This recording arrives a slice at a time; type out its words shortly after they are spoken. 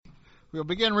We'll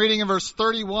begin reading in verse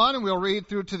 31, and we'll read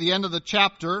through to the end of the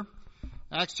chapter.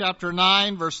 Acts chapter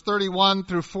 9, verse 31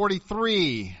 through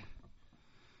 43. I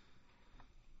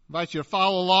invite you to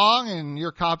follow along in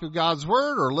your copy of God's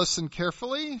Word or listen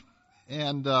carefully.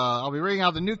 And I'll be reading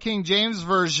out the New King James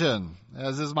Version,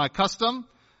 as is my custom.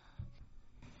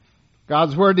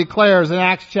 God's Word declares in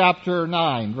Acts chapter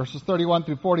 9, verses 31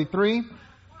 through 43.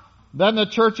 Then the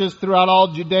churches throughout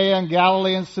all Judea and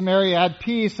Galilee and Samaria had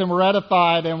peace and were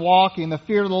edified and walking the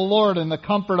fear of the Lord and the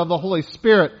comfort of the Holy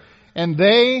Spirit. And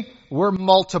they were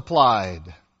multiplied.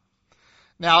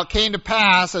 Now it came to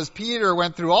pass, as Peter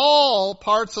went through all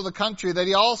parts of the country, that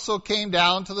he also came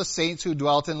down to the saints who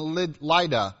dwelt in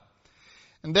Lydda.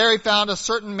 And there he found a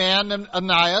certain man named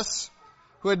Aeneas,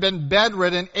 who had been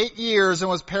bedridden 8 years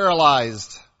and was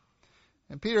paralyzed.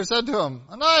 And Peter said to him,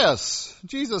 Aeneas,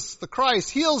 Jesus the Christ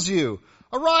heals you.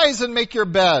 Arise and make your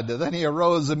bed. Then he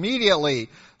arose immediately.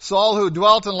 So all who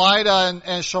dwelt in Lydda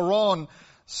and Sharon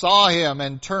saw him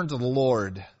and turned to the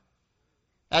Lord.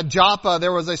 At Joppa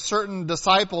there was a certain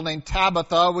disciple named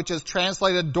Tabitha, which is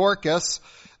translated Dorcas.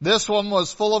 This one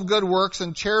was full of good works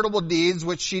and charitable deeds,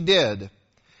 which she did.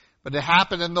 But it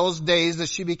happened in those days that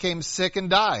she became sick and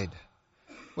died.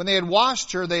 When they had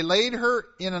washed her, they laid her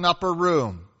in an upper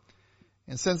room.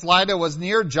 And since Lydda was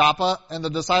near Joppa, and the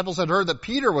disciples had heard that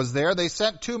Peter was there, they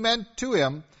sent 2 men to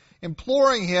him,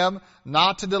 imploring him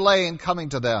not to delay in coming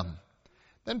to them.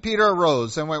 Then Peter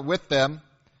arose and went with them.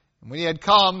 And when he had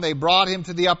come, they brought him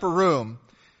to the upper room.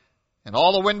 And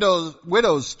all the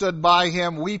widows stood by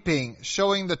him weeping,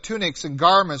 showing the tunics and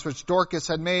garments which Dorcas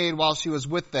had made while she was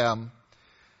with them.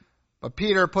 But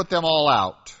Peter put them all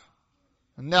out,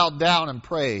 and knelt down and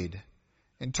prayed.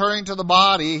 And turning to the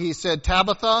body, he said,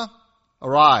 Tabitha,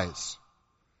 arise.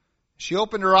 She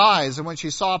opened her eyes, and when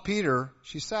she saw Peter,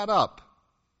 she sat up.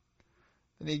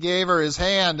 Then he gave her his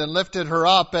hand and lifted her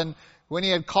up, and when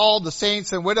he had called the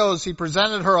saints and widows, he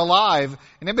presented her alive,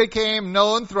 and it became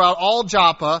known throughout all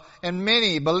Joppa, and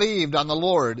many believed on the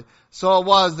Lord. So it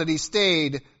was that he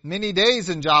stayed many days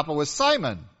in Joppa with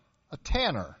Simon, a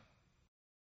tanner.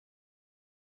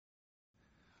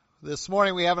 This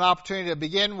morning we have an opportunity to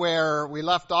begin where we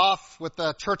left off with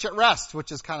the church at rest,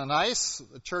 which is kind of nice.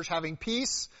 The church having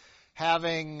peace,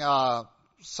 having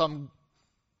some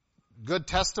good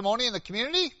testimony in the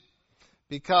community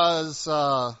because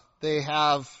they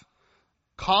have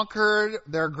conquered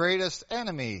their greatest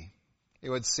enemy, it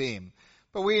would seem.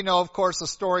 But we know, of course, the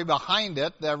story behind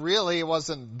it, that really it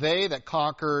wasn't they that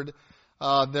conquered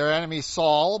their enemy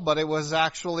Saul, but it was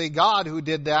actually God who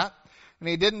did that. And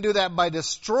he didn't do that by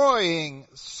destroying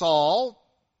Saul,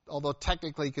 although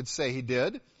technically you could say he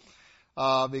did,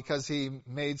 because he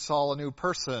made Saul a new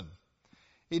person.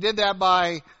 He did that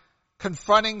by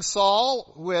confronting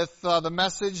Saul with the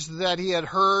message that he had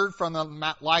heard from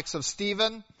the likes of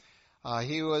Stephen.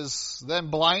 He was then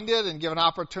blinded and given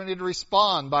opportunity to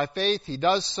respond by faith. He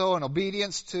does so in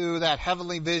obedience to that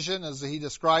heavenly vision, as he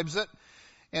describes it.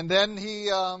 And then he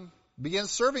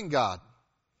begins serving God.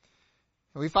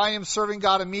 We find him serving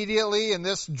God immediately, and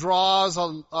this draws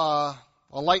a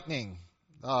lightning.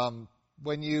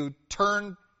 When you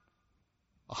turn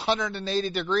 180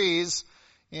 degrees,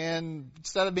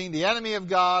 instead of being the enemy of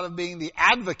God, of being the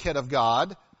advocate of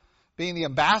God, being the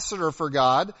ambassador for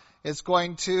God, it's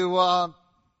going to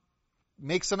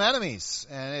make some enemies,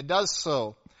 and it does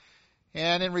so.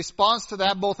 And in response to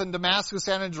that, both in Damascus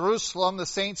and in Jerusalem, the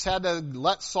saints had to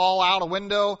let Saul out a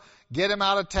window, get him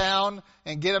out of town,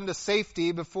 and get him to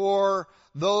safety before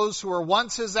those who were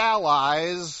once his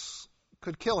allies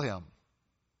could kill him.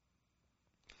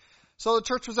 So the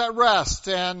church was at rest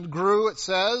and grew, it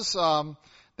says.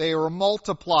 They were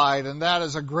multiplied, and that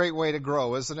is a great way to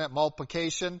grow, isn't it?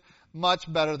 Multiplication,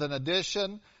 much better than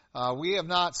addition. We have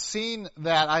not seen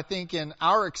that, I think, in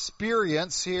our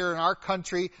experience here in our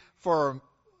country for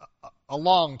a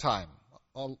long time,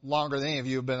 longer than any of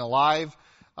you have been alive,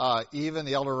 even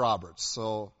the Elder Roberts.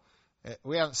 So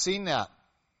we haven't seen that.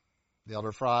 The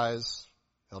Elder Fries,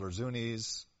 Elder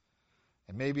Zunis,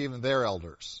 and maybe even their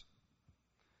elders.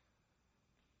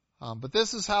 But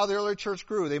this is how the early church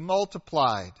grew. They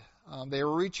multiplied. They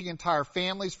were reaching entire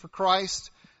families for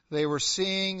Christ. They were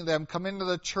seeing them come into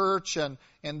the church, and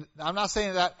I'm not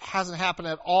saying that hasn't happened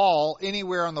at all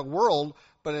anywhere in the world,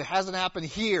 but it hasn't happened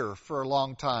here for a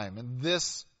long time in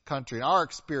this country, in our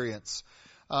experience.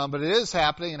 But it is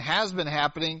happening and has been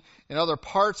happening in other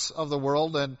parts of the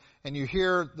world, and you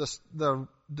hear the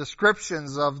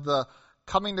descriptions of the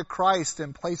coming to Christ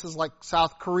in places like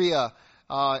South Korea,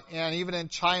 and even in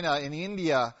China, in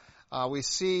India. We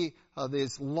see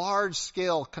these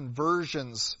large-scale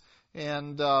conversions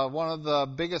And one of the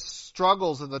biggest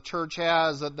struggles that the church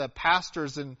has, that the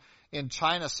pastors in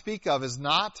China speak of, is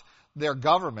not their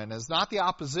government, is not the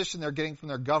opposition they're getting from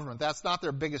their government. That's not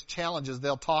their biggest challenges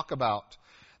they'll talk about.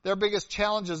 Their biggest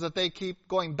challenges that they keep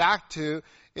going back to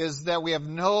is that we have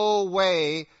no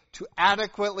way to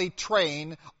adequately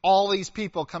train all these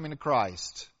people coming to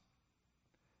Christ.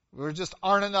 There just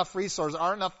aren't enough resources,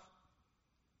 aren't enough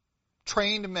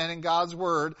trained men in God's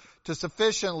Word to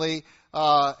sufficiently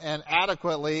and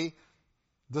adequately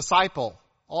disciple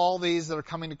all these that are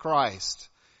coming to Christ.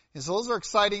 And so those are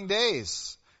exciting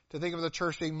days to think of the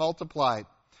church being multiplied.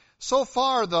 So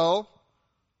far, though,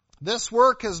 this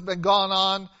work has been gone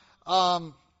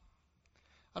on,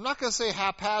 I'm not going to say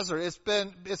haphazard.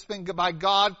 It's been by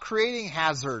God creating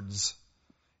hazards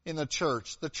in the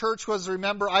church. The church was,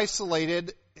 remember,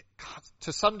 isolated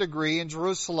to some degree in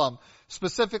Jerusalem,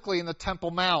 specifically in the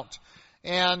Temple Mount.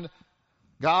 And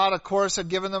God, of course, had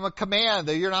given them a command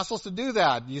that you're not supposed to do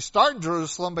that. You start in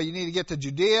Jerusalem, but you need to get to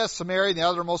Judea, Samaria, and the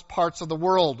othermost parts of the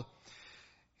world.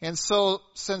 And so,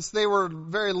 since they were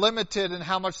very limited in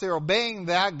how much they were obeying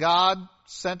that, God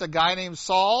sent a guy named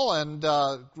Saul and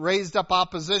raised up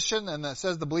opposition, and it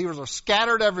says the believers are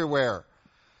scattered everywhere.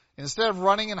 Instead of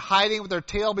running and hiding with their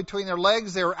tail between their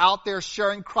legs, they were out there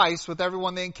sharing Christ with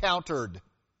everyone they encountered.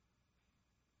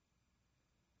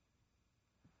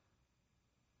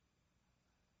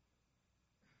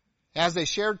 As they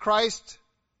shared Christ,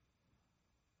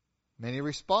 many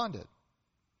responded.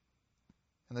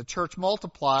 And the church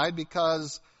multiplied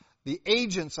because the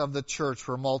agents of the church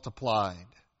were multiplied.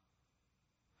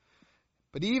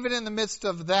 But even in the midst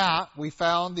of that, we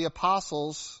found the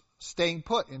apostles staying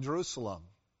put in Jerusalem.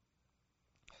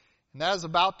 And that is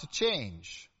about to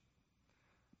change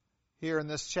here in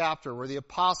this chapter, where the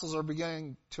apostles are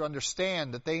beginning to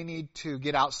understand that they need to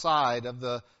get outside of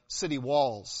the city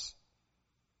walls.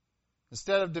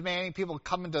 Instead of demanding people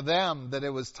come to them, that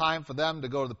it was time for them to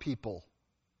go to the people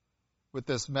with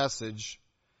this message.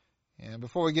 And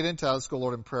before we get into that, let's go,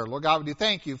 Lord, in prayer. Lord God, we do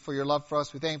thank you for your love for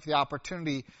us. We thank you for the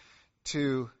opportunity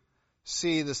to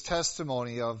see this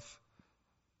testimony of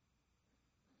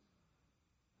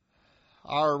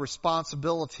our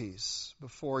responsibilities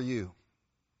before you,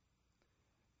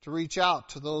 to reach out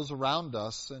to those around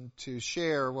us and to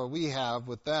share what we have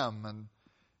with them. And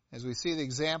as we see the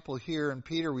example here in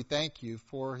Peter, we thank you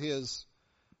for his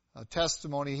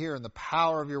testimony here and the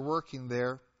power of your working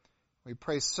there. We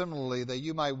pray similarly that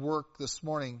you might work this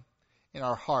morning in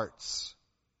our hearts,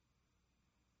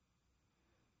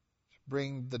 to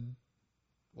bring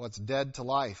what's dead to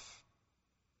life,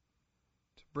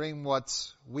 to bring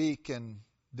what's weak and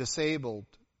disabled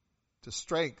to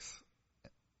strength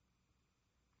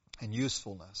and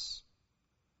usefulness.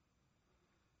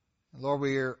 And Lord,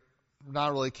 we are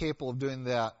not really capable of doing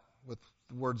that with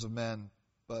the words of men,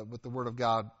 but with the Word of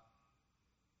God,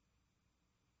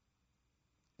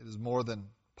 it is more than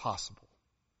possible.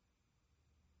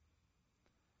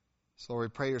 So we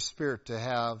pray your Spirit to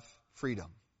have freedom,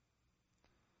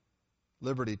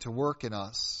 liberty to work in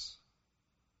us,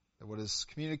 that what is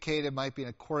communicated might be in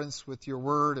accordance with your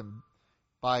Word and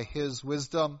by His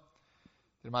wisdom,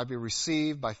 that it might be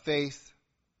received by faith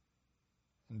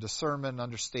and discernment and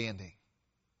understanding.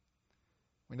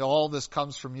 We know all this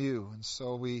comes from you, and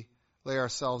so we lay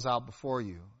ourselves out before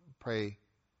you. Pray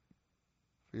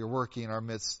for your working in our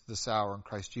midst this hour. In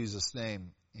Christ Jesus'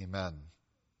 name, amen.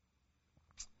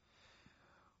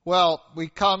 Well, we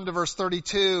come to verse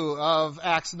 32 of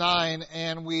Acts 9,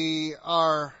 and we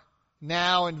are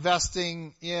now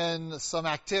investing in some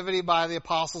activity by the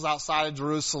apostles outside of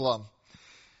Jerusalem.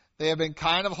 They have been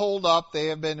kind of holed up. They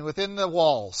have been within the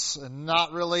walls and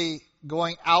not really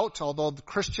going out, although the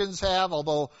Christians have,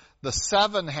 although the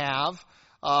 7 have.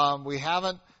 We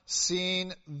haven't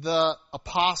seen the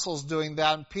apostles doing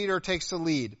that, and Peter takes the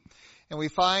lead. And we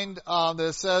find that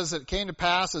it says it came to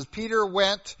pass as Peter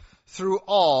went through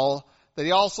all, that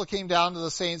he also came down to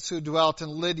the saints who dwelt in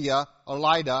Lydda.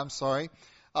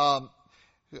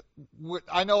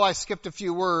 I know I skipped a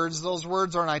few words. Those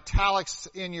words are in italics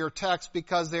in your text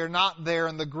because they're not there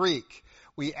in the Greek.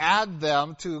 We add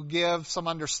them to give some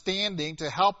understanding to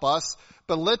help us,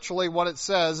 but literally what it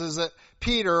says is that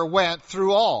Peter went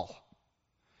through all.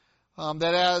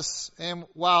 And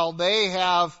while they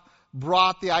have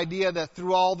brought the idea that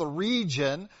through all the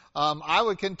region, I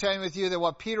would contend with you that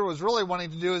what Peter was really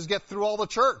wanting to do is get through all the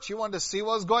church. He wanted to see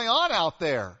what was going on out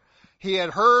there. He had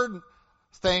heard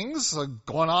things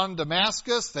going on in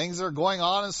Damascus, things that are going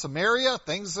on in Samaria,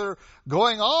 things that are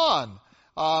going on.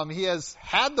 He has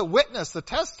had the witness, the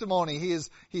testimony. He's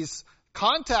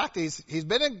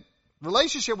been in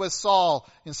relationship with Saul.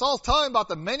 And Saul's telling about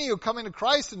the many who come into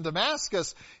Christ in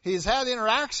Damascus. He's had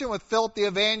interaction with Philip the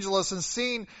evangelist and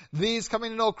seen these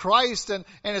coming to know Christ. And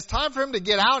it's time for him to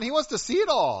get out, and he wants to see it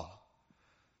all.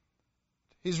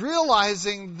 He's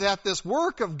realizing that this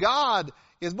work of God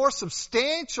is more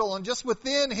substantial and just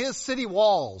within his city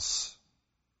walls.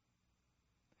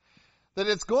 That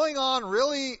it's going on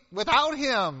really without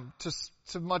him to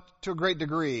a great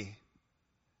degree.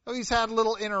 He's had a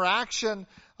little interaction,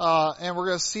 and we're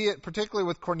going to see it particularly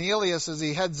with Cornelius as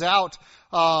he heads out,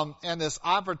 and this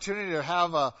opportunity to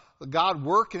have God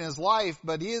work in his life,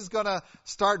 but he is going to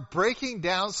start breaking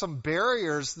down some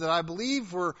barriers that I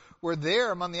believe were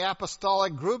there among the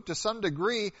apostolic group to some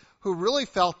degree, who really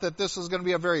felt that this was going to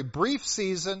be a very brief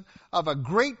season of a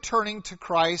great turning to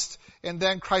Christ, and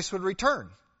then Christ would return.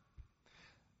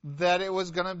 That it was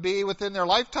going to be within their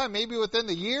lifetime, maybe within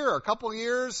the year or a couple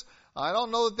years. I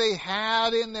don't know that they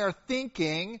had in their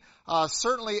thinking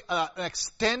certainly an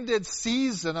extended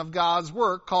season of God's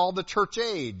work called the church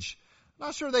age. I'm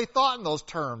not sure they thought in those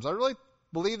terms. I really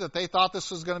believe that they thought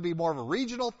this was going to be more of a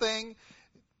regional thing,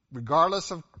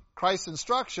 regardless of Christ's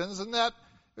instructions, and that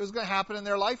it was going to happen in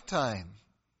their lifetime.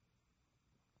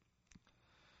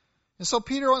 And so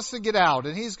Peter wants to get out,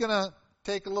 and he's going to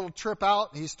take a little trip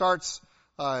out. He starts,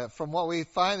 from what we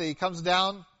find, that he comes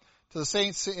down to the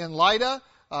saints in Lydda.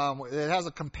 It has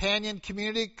a companion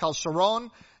community called Sharon,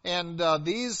 and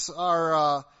these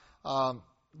are,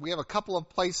 we have a couple of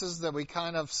places that we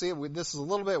kind of see. This is a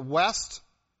little bit west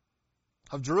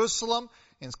of Jerusalem,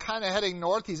 and it's kind of heading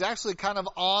north. He's actually kind of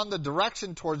on the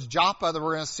direction towards Joppa that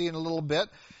we're going to see in a little bit.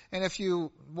 And if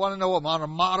you want to know on a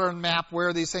modern map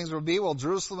where these things would be, well,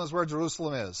 Jerusalem is where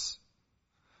Jerusalem is.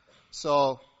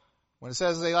 So when it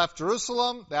says they left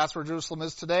Jerusalem, that's where Jerusalem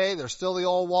is today. There's still the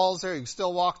old walls there. You can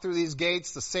still walk through these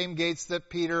gates, the same gates that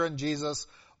Peter and Jesus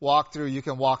walked through. You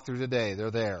can walk through today.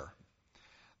 They're there.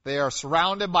 They are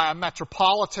surrounded by a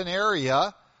metropolitan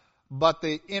area, but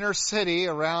the inner city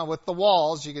around with the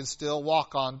walls you can still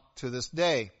walk on to this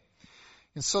day.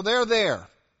 And so they're there.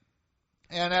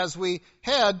 And as we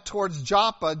head towards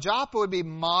Joppa, Joppa would be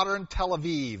modern Tel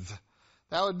Aviv.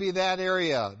 That would be that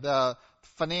area, the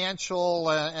financial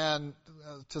and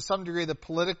to some degree the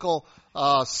political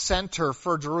center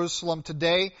for Jerusalem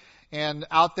today, and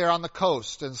out there on the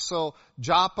coast. And so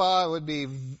Joppa would be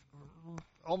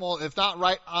almost, if not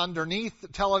right underneath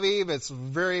Tel Aviv, it's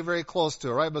very, very close to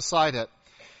it, right beside it.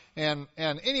 And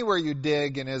anywhere you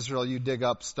dig in Israel, you dig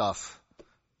up stuff.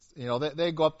 You know,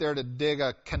 they go up there to dig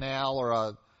a canal or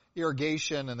a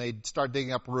irrigation, and they start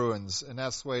digging up ruins. And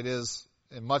that's the way it is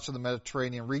in much of the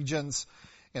Mediterranean regions.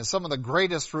 And some of the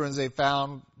greatest ruins they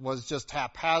found was just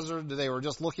haphazard. They were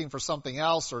just looking for something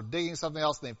else or digging something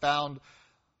else, and they found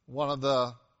one of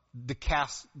the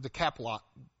Decapoli.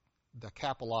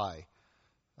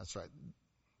 That's right.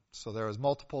 So there was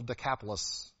multiple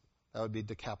Decapolis. That would be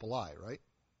Decapoli, right?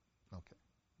 Okay.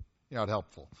 You're not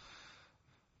helpful.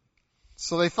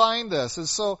 So they find this. And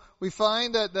so we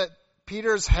find that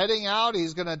Peter's heading out.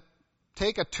 He's going to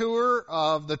take a tour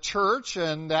of the church,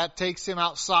 and that takes him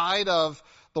outside of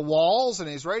the walls, and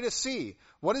he's ready to see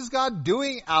what is God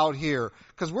doing out here,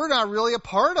 because we're not really a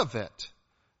part of it.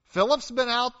 Philip's been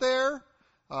out there.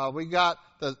 We got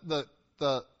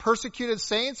the persecuted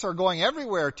saints are going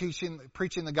everywhere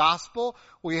preaching the gospel.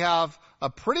 We have a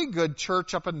pretty good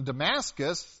church up in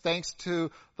Damascus, thanks to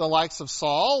the likes of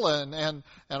Saul, and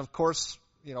of course,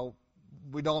 you know,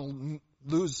 we don't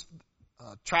lose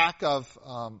track of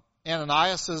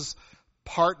Ananias's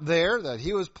part there that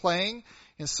he was playing.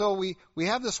 And so we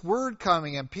have this word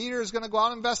coming, and Peter is going to go out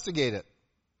and investigate it.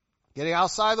 Getting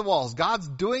outside the walls. God's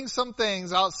doing some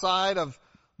things outside of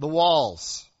the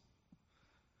walls.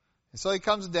 And so he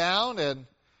comes down and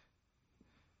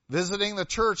visiting the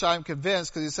church, I'm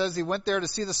convinced, because he says he went there to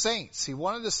see the saints. He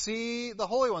wanted to see the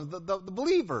holy ones, the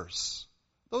believers,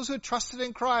 those who had trusted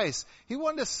in Christ. He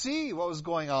wanted to see what was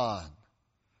going on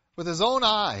with his own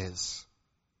eyes.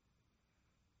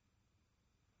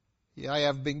 Yeah, I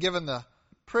have been given the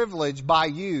privilege by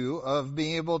you of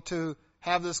being able to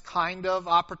have this kind of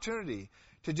opportunity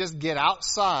to just get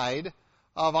outside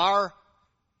of our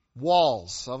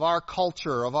walls, of our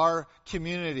culture, of our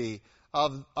community,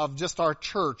 of just our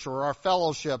church or our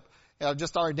fellowship,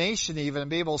 just our nation even, and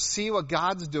be able to see what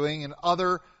God's doing in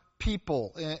other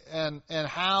people and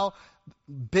how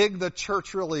big the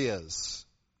church really is.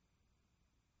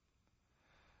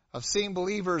 I've seen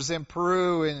believers in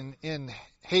Peru, in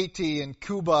Haiti, in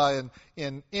Cuba, and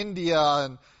in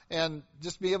India, and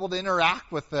just be able to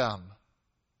interact with them.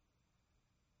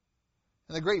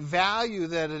 And the great value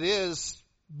that it is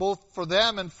both for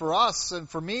them and for us and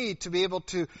for me to be able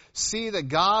to see that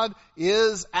God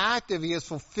is active. He is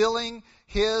fulfilling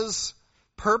His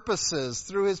purposes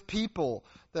through His people.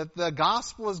 That the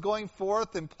gospel is going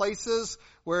forth in places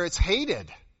where it's hated.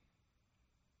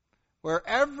 Where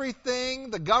everything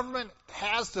the government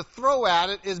has to throw at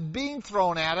it is being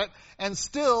thrown at it, and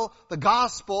still the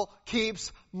gospel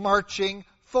keeps marching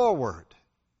forward.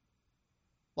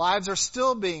 Lives are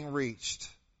still being reached.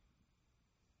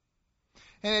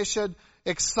 And it should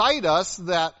excite us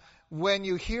that when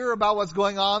you hear about what's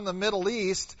going on in the Middle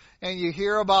East, and you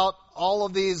hear about all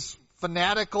of these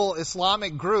fanatical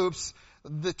Islamic groups,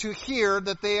 to hear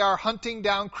that they are hunting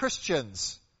down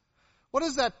Christians. What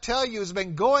does that tell you has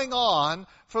been going on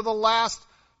for the last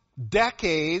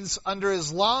decades under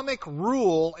Islamic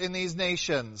rule in these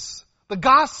nations? The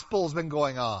gospel's been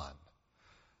going on.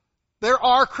 There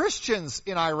are Christians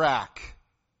in Iraq.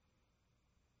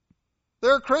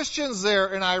 There are Christians there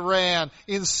in Iran,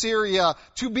 in Syria,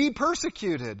 to be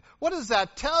persecuted. What does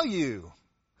that tell you?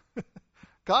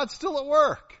 God's still at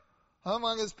work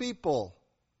among His people.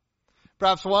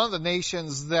 Perhaps one of the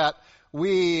nations that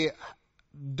we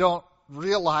don't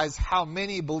realize how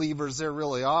many believers there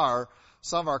really are,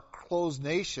 some of our closed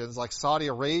nations like Saudi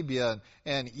Arabia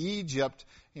and Egypt,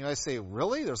 I say,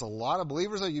 really? There's a lot of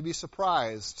believers there? You'd be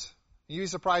surprised. You'd be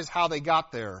surprised how they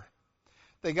got there.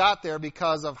 They got there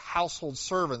because of household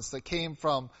servants that came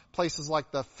from places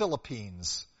like the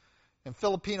Philippines. And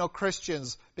Filipino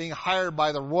Christians being hired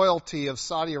by the royalty of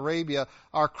Saudi Arabia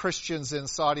are Christians in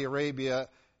Saudi Arabia,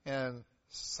 and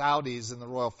Saudis in the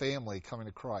royal family coming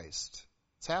to Christ.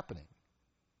 It's happening.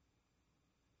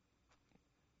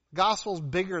 The gospel's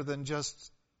bigger than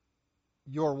just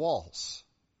your walls.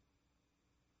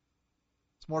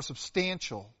 It's more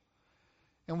substantial.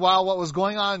 And while what was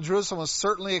going on in Jerusalem was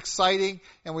certainly exciting,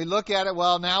 and we look at it,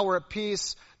 well, now we're at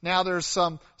peace, now there's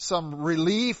some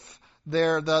relief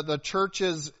there, the church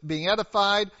is being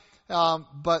edified,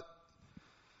 but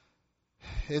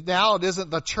now it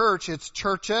isn't the church, it's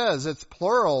churches, it's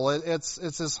plural, it's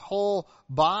this whole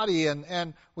body,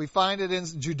 and we find it in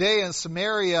Judea and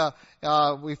Samaria,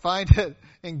 we find it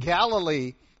in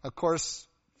Galilee. Of course,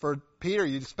 for Peter,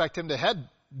 you'd expect him to head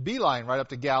beeline right up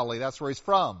to Galilee, that's where he's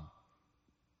from,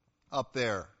 up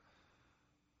there.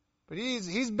 But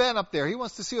he's been up there, he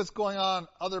wants to see what's going on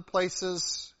other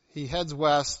places, he heads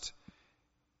west,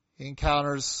 he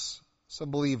encounters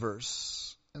some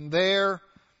believers, and there,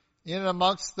 in and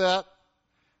amongst that,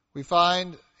 we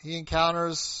find he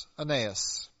encounters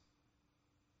Aeneas.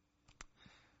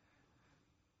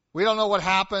 We don't know what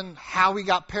happened, how he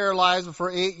got paralyzed, but for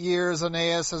 8 years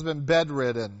Aeneas has been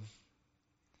bedridden.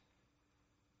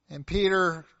 And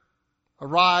Peter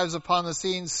arrives upon the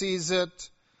scene, sees it,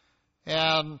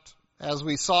 and as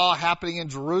we saw happening in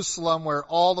Jerusalem, where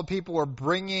all the people were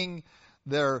bringing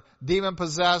their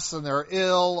demon-possessed and they're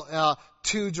ill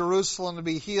to Jerusalem to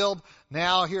be healed.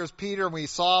 Now here's Peter, and we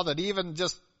saw that even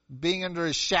just being under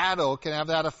his shadow can have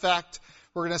that effect.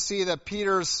 We're going to see that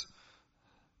Peter's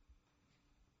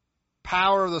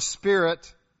power of the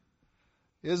Spirit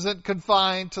isn't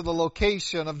confined to the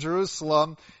location of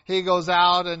Jerusalem. He goes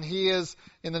out and he is,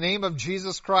 in the name of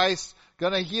Jesus Christ,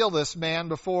 going to heal this man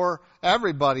before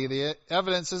everybody. The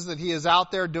evidence is that he is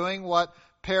out there doing what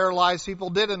paralyzed people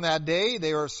did in that day.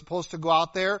 They were supposed to go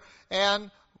out there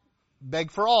and beg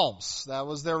for alms. That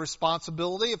was their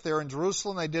responsibility. If they were in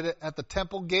Jerusalem, they did it at the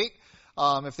temple gate.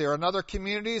 If they were in other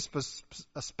communities,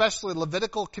 especially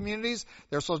Levitical communities,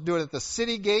 they're supposed to do it at the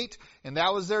city gate, and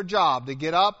that was their job, to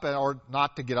get up, or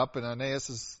not to get up, and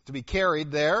Aeneas is to be carried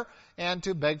there, and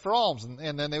to beg for alms,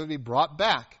 and then they would be brought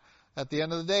back at the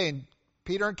end of the day. And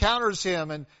Peter encounters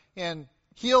him and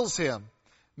heals him.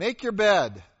 Make your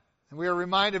bed. And we are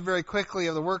reminded very quickly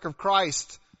of the work of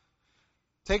Christ.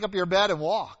 Take up your bed and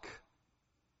walk.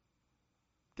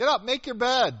 Get up, make your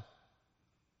bed.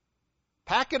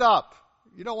 Pack it up.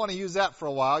 You don't want to use that for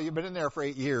a while. You've been in there for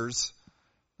 8 years.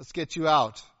 Let's get you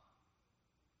out.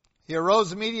 He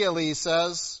arose immediately, he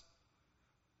says.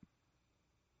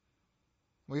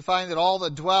 We find that all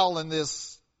that dwell in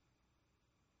this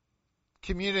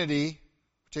community,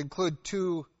 which include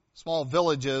 2 small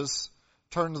villages,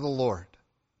 turn to the Lord.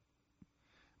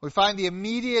 We find the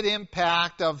immediate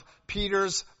impact of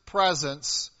Peter's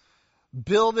presence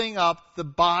building up the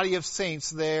body of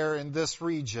saints there in this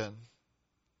region.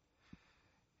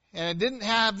 And it didn't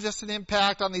have just an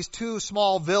impact on these 2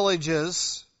 small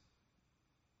villages.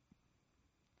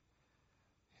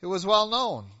 It was well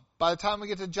known. By the time we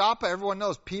get to Joppa, everyone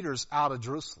knows Peter's out of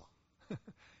Jerusalem.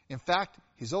 In fact,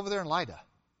 he's over there in Lydda.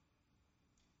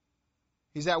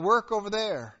 He's at work over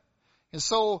there. And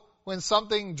so when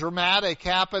something dramatic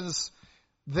happens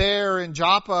there in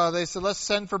Joppa, they said, let's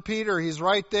send for Peter. He's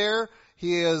right there.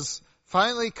 He has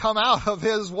finally come out of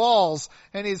his walls,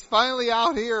 and he's finally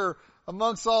out here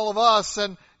amongst all of us,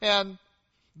 and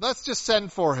let's just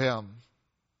send for him.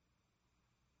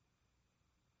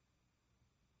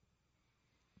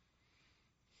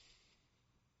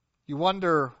 You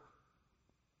wonder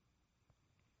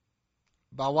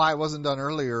about why it wasn't done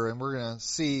earlier, and we're going to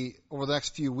see over the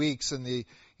next few weeks in the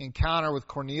encounter with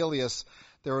Cornelius,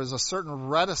 there was a certain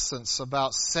reticence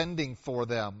about sending for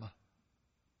them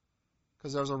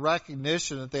because there was a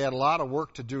recognition that they had a lot of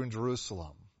work to do in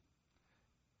Jerusalem.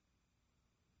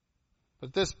 But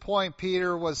at this point,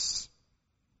 Peter was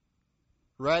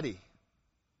ready.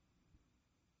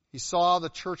 He saw the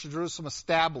church of Jerusalem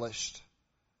established,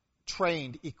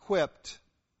 trained, equipped,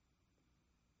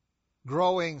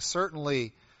 growing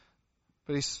certainly,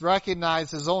 but he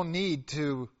recognized his own need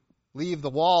to leave the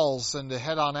walls and to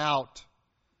head on out.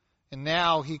 And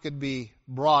now he could be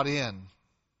brought in.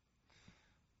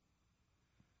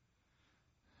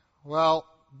 Well,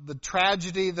 the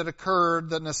tragedy that occurred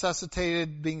that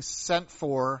necessitated being sent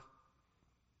for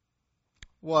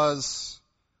was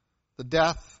the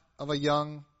death of a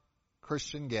young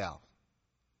Christian gal.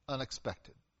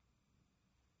 Unexpected.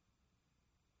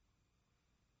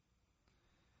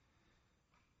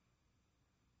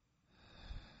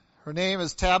 Her name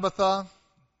is Tabitha.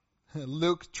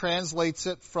 Luke translates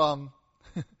it from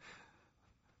the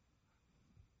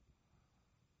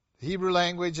Hebrew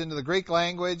language into the Greek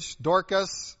language,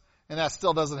 Dorcas, and that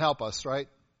still doesn't help us, right?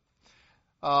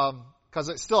 Because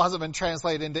it still hasn't been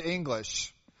translated into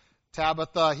English.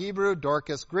 Tabitha, Hebrew,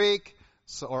 Dorcas, Greek,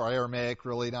 or Aramaic,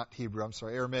 really, not Hebrew, I'm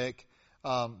sorry, Aramaic.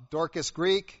 Dorcas,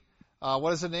 Greek.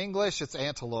 What is it in English? It's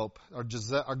antelope, or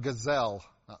gazelle.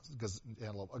 Not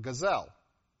antelope, a gazelle.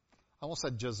 I almost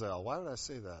said Giselle. Why did I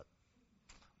say that?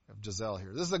 I have Giselle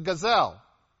here. This is a gazelle.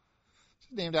 It's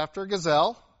named after a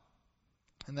gazelle.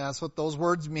 And that's what those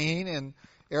words mean in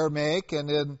Aramaic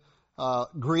and in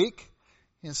Greek.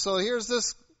 And so here's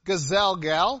this gazelle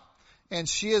gal, and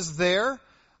she is there,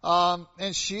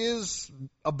 and she is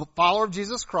a follower of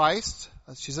Jesus Christ.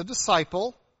 She's a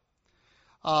disciple.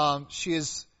 She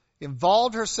has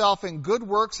involved herself in good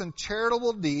works and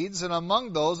charitable deeds, and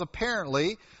among those,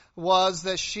 apparently, was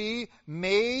that she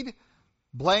made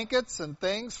blankets and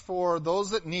things for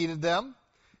those that needed them.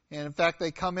 And in fact,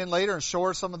 they come in later and show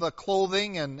her some of the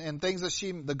clothing and things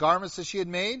that the garments that she had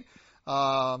made.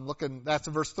 That's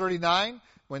in verse 39.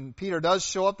 When Peter does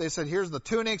show up, they said, here's the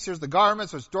tunics, here's the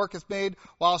garments, which Dorcas made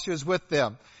while she was with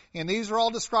them. And these are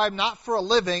all described not for a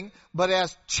living, but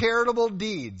as charitable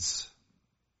deeds.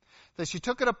 That she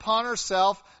took it upon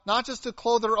herself, not just to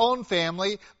clothe her own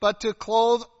family, but to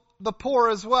clothe the poor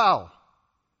as well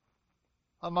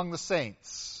among the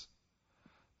saints.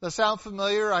 Does that sound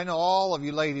familiar? I know all of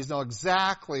you ladies know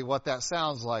exactly what that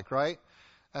sounds like, right?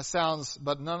 That sounds,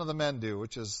 but none of the men do,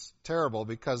 which is terrible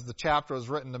because the chapter was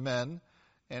written to men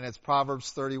and it's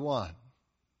Proverbs 31.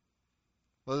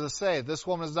 What does it say? This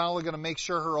woman is not only going to make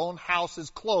sure her own house is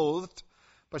clothed,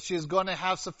 but she is going to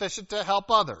have sufficient to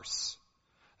help others.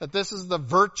 That this is the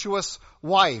virtuous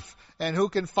wife, and who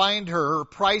can find her? Her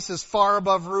price is far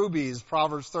above rubies,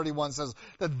 Proverbs 31 says.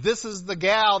 That this is the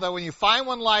gal that when you find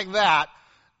one like that,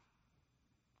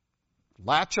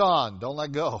 latch on, don't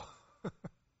let go.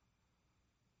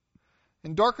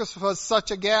 And Dorcas was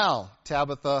such a gal,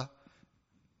 Tabitha,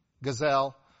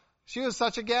 gazelle. She was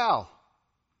such a gal.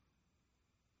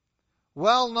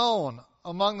 Well known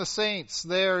among the saints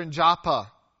there in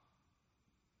Joppa.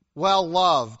 Well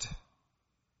loved.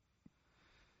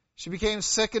 She became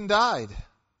sick and died.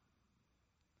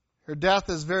 Her death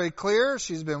is very clear.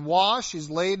 She's been washed.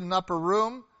 She's laid in an upper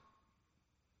room.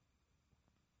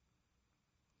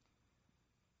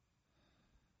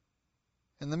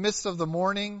 In the midst of the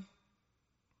mourning,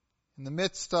 in the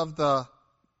midst of the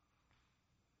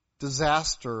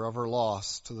disaster of her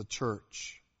loss to the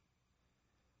church,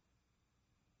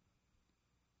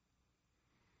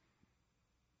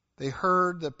 they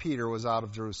heard that Peter was out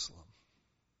of Jerusalem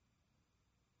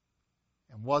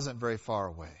and wasn't very far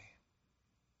away.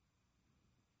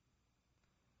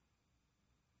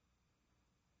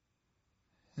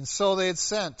 And so they had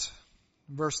sent,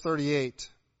 verse 38,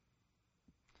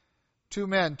 2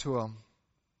 men to him.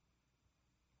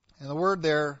 And the word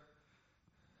there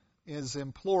is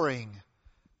imploring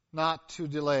not to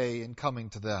delay in coming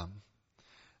to them.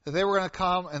 That they were going to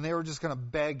come and they were just going to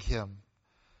beg him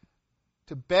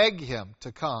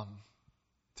to come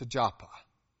to Joppa.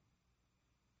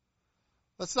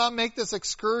 Let's not make this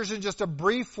excursion just a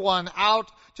brief one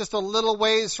out just a little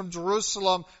ways from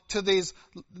Jerusalem to these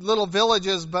little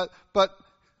villages, but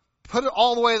put it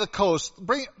all the way to the coast.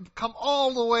 Come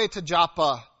all the way to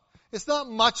Joppa. It's not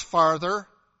much farther.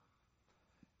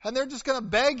 And they're just going to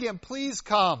beg him, please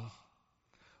come.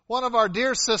 One of our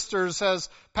dear sisters has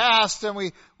passed and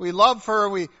we love her.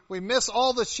 We miss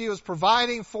all that she was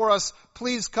providing for us.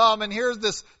 Please come. And here's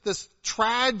this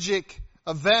tragic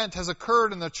event has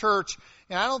occurred in the church.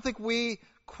 And I don't think we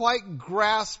quite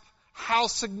grasp how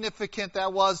significant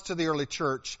that was to the early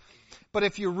church. But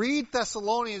if you read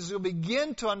Thessalonians, you'll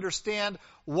begin to understand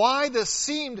why this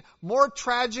seemed more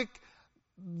tragic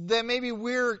than maybe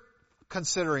we're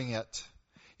considering it.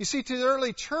 You see, to the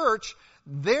early church,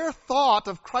 their thought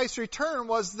of Christ's return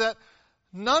was that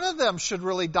none of them should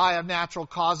really die of natural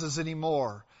causes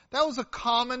anymore. That was a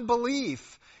common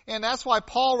belief. And that's why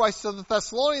Paul writes to the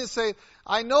Thessalonians and say,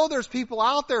 I know there's people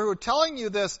out there who are telling you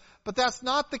this, but that's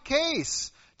not the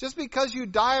case. Just because you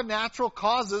die of natural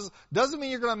causes doesn't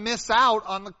mean you're going to miss out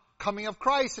on the coming of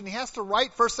Christ. And he has to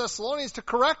write 1 Thessalonians to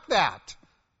correct that.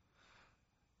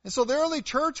 And so the early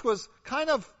church was kind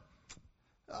of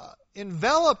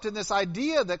enveloped in this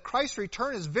idea that Christ's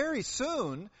return is very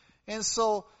soon. And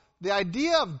so the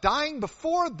idea of dying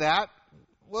before that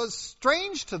was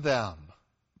strange to them.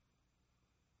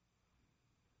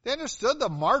 They understood the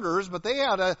martyrs, but they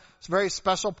had a very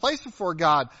special place before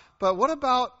God. But what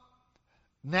about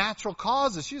natural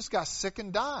causes? She just got sick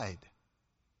and died.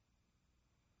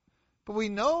 But we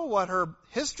know what her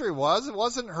history was. It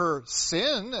wasn't her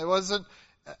sin. It wasn't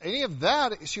any of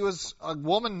that. She was a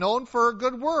woman known for her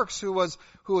good works, who was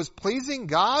pleasing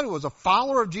God, who was a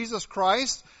follower of Jesus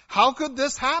Christ. How could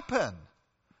this happen?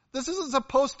 This isn't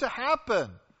supposed to happen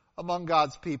among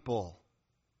God's people.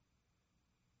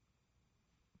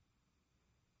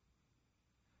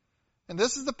 And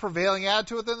this is the prevailing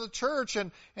attitude within the church,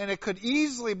 and it could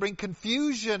easily bring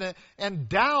confusion and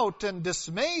doubt and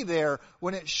dismay there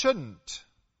when it shouldn't.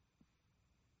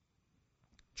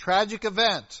 Tragic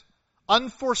event.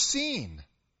 Unforeseen.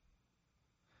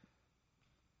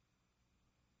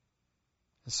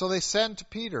 And so they send to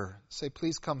Peter, say,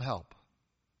 please come help.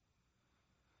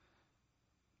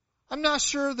 I'm not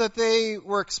sure that they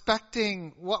were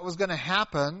expecting what was going to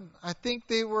happen. I think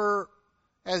they were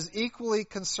as equally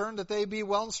concerned that they be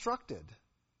well instructed.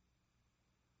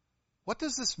 What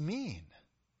does this mean?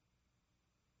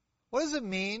 What does it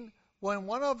mean when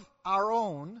one of our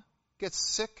own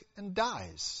gets sick and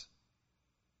dies?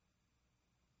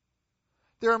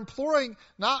 They're imploring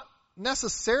not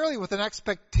necessarily with an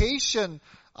expectation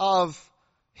of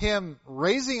him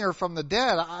raising her from the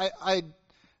dead.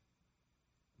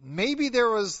 Maybe there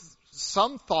was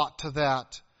some thought to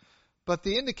that. But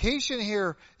the indication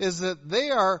here is that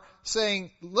they are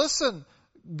saying, listen,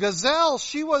 Gazelle,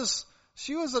 she was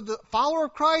a follower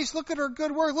of Christ. Look at her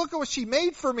good work. Look at what she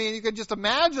made for me. And you can just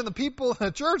imagine the people in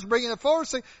the church bringing it forward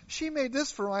saying, she made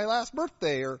this for my last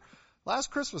birthday or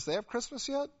last Christmas. They have Christmas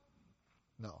yet?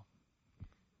 No.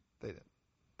 They didn't.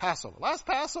 Passover. Last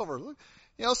Passover.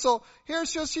 So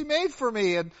here's just she made for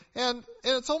me. And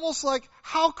it's almost like,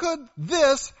 how could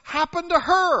this happen to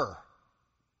her?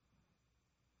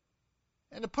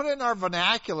 And to put it in our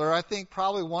vernacular, I think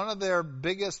probably one of their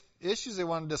biggest issues they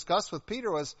wanted to discuss with Peter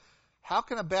was, how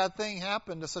can a bad thing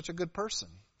happen to such a good person?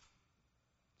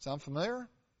 Sound familiar?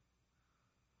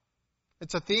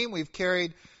 It's a theme we've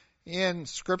carried in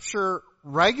Scripture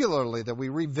regularly, that we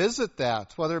revisit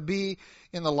that, whether it be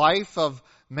in the life of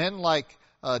men like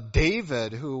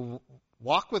David, who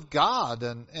walk with God,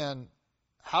 and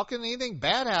how can anything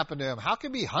bad happen to him? How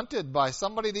can he be hunted by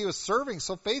somebody that he was serving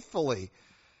so faithfully?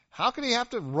 How can he have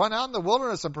to run out in the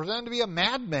wilderness and pretend to be a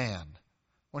madman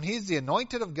when he's the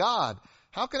anointed of God?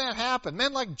 How can that happen?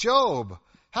 Men like Job.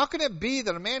 How can it be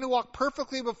that a man who walked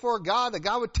perfectly before God, that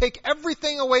God would take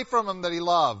everything away from him that he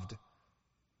loved?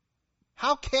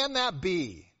 How can that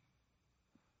be?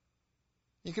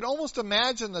 You can almost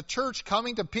imagine the church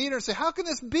coming to Peter and say, how can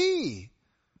this be?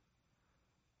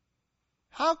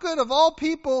 How could, of all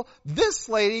people, this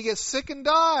lady get sick and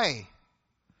die?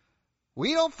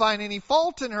 We don't find any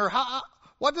fault in her.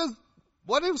 What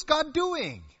is God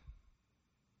doing?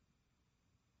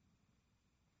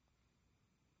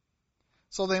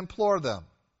 So they implore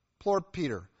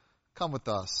Peter, come with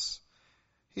us.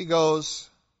 He goes.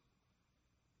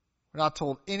 We're not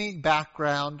told any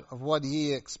background of what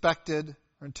he expected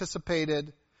or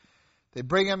anticipated. They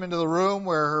bring him into the room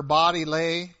where her body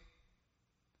lay.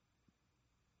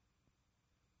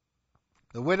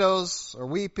 The widows are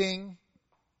weeping.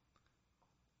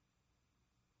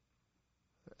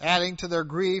 Adding to their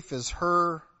grief is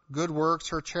her good works,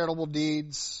 her charitable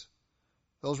deeds,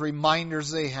 those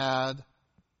reminders they had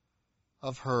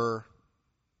of her.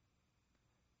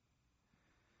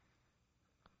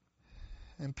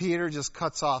 And Peter just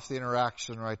cuts off the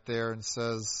interaction right there and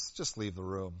says, just leave the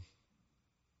room.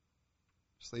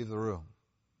 Just leave the room.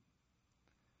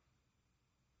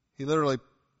 He literally,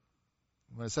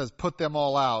 when it says put them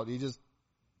all out, he just,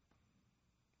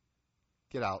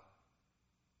 get out.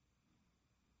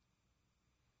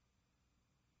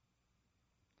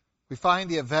 We find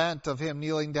the event of him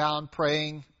kneeling down,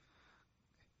 praying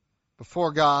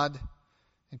before God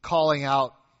and calling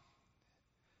out,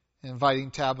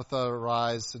 inviting Tabitha to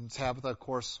rise, and Tabitha, of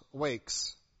course,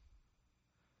 wakes.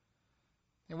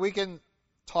 And we can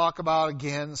talk about,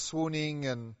 again, swooning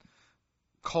and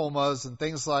comas and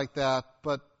things like that,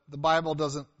 but the Bible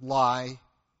doesn't lie.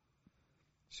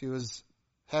 She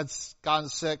had gotten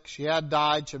sick, she had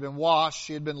died, she had been washed,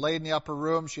 she had been laid in the upper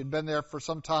room, she had been there for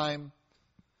some time.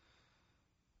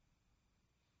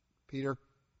 Peter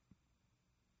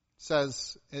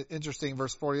says, interesting,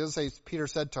 verse 40, it doesn't say Peter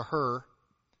said to her.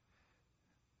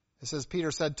 It says Peter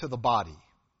said to the body.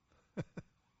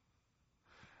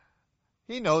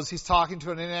 He knows he's talking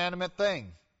to an inanimate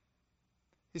thing.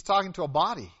 He's talking to a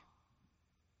body.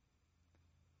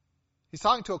 He's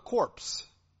talking to a corpse.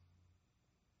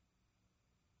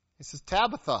 He says,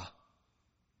 Tabitha,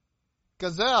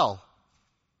 gazelle,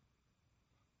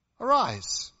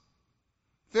 arise.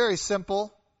 Very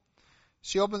simple.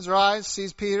 She opens her eyes,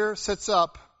 sees Peter, sits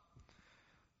up.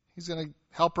 He's going to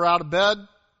help her out of bed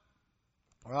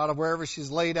or out of wherever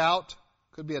she's laid out.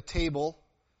 Could be a table.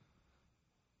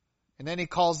 And then he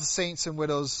calls the saints and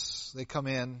widows. They come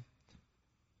in.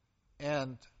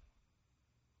 And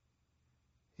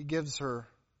he gives her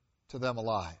to them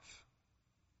alive.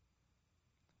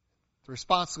 The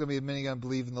response is going to be many going to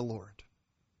believe in the Lord.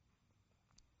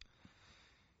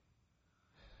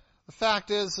 The fact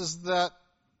is that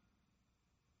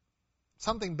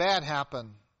something bad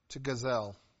happened to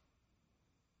Gazelle.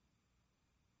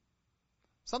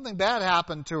 Something bad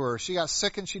happened to her. She got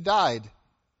sick and she died.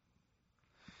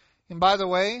 And by the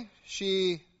way,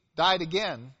 she died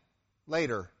again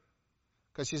later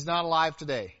because she's not alive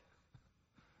today.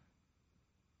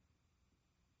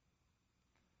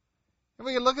 And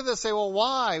we can look at this and say, well,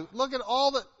 why? Look at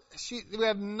all that we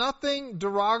have nothing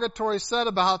derogatory said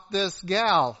about this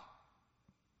gal.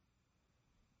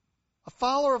 A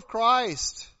follower of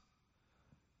Christ.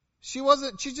 She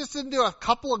just didn't do a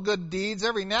couple of good deeds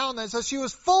every now and then. So she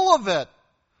was full of it.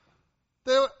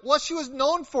 What she was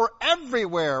known for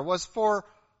everywhere was for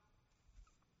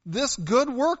this good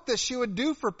work that she would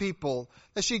do for people.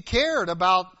 That she cared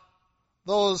about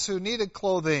those who needed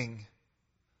clothing.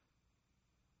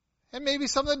 And maybe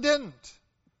some that didn't.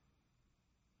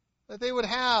 That they would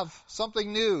have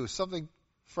something new, something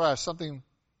fresh, something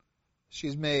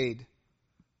she's made.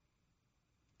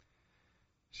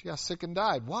 She got sick and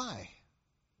died. Why?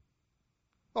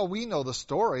 Well, we know the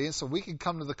story, and so we can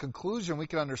come to the conclusion, we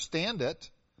can understand it,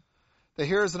 that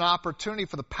here is an opportunity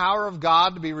for the power of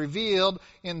God to be revealed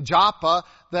in Joppa,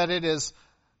 that it is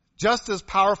just as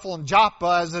powerful in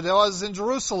Joppa as it was in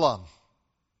Jerusalem.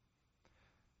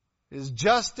 It is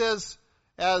just as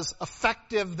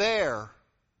effective there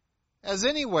as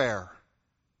anywhere.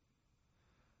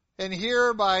 And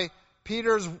here by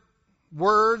Peter's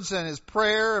words and his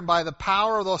prayer and by the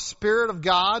power of the Spirit of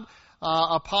God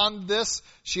upon this,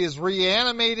 she is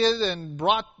reanimated and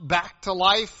brought back to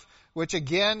life, which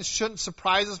again shouldn't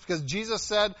surprise us because Jesus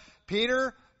said,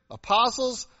 Peter,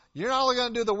 apostles, you're not only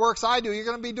going to do the works I do, you're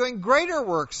going to be doing greater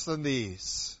works than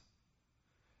these.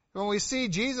 When we see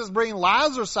Jesus bring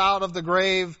Lazarus out of the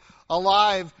grave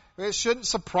alive, it shouldn't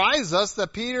surprise us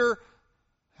that Peter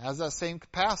has that same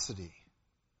capacity.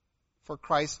 For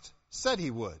Christ said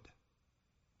he would.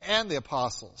 And the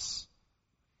apostles.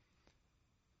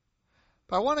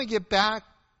 But I want to get back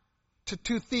to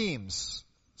two themes.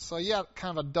 So yeah,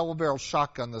 kind of a double-barrel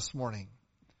shotgun this morning.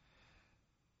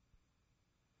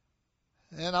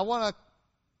 And I want to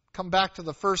come back to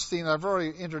the first theme I've already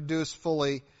introduced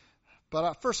fully. But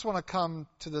I first want to come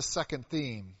to the second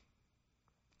theme.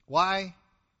 Why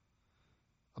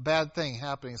a bad thing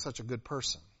happening to such a good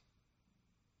person?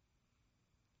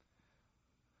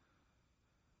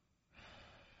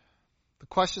 The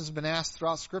question's been asked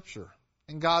throughout Scripture,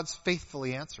 and God's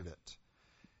faithfully answered it.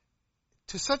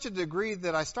 To such a degree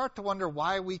that I start to wonder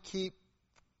why we keep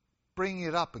bringing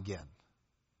it up again,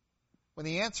 when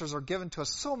the answers are given to us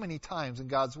so many times in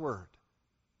God's Word.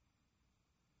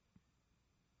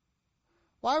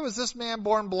 Why was this man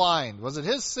born blind? Was it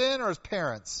his sin or his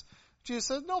parents? Jesus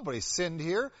said, nobody sinned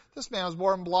here. This man was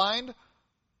born blind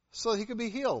so that he could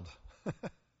be healed.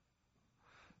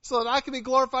 So that I could be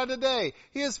glorified today.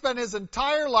 He has spent his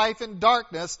entire life in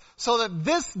darkness so that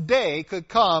this day could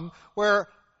come where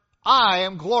I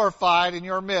am glorified in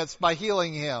your midst by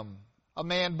healing him, a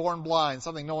man born blind,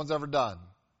 something no one's ever done.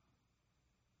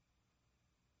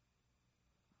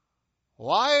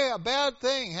 Why a bad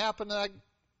thing happened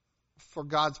for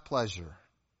God's pleasure,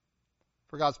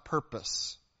 for God's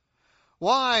purpose?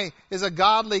 Why is a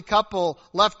godly couple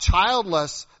left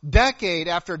childless decade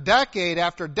after decade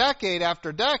after decade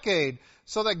after decade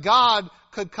so that God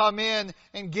could come in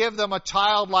and give them a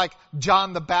child like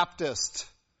John the Baptist?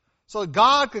 So that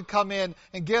God could come in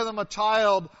and give them a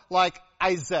child like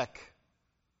Isaac.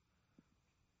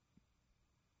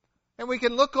 And we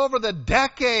can look over the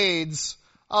decades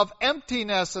of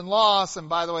emptiness and loss. And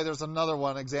by the way, there's another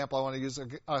one example I want to use,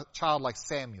 a child like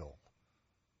Samuel.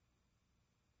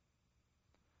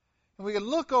 And we can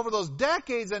look over those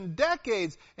decades and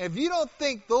decades. And if you don't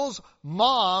think those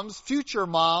moms, future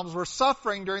moms, were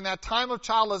suffering during that time of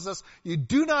childlessness, you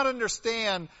do not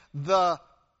understand the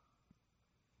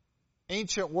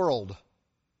ancient world.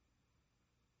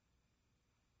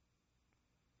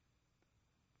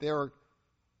 They were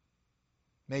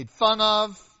made fun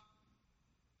of.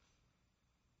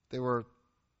 They were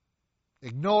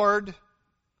ignored.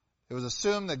 It was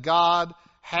assumed that God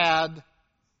had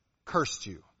cursed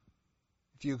you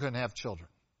if you couldn't have children.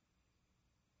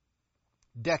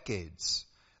 Decades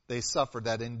they suffered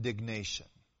that indignation.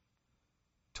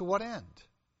 To what end?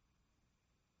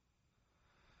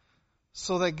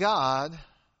 So that God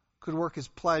could work His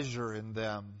pleasure in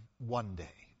them one day.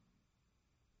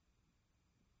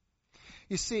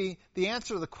 You see, the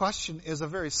answer to the question is a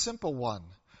very simple one.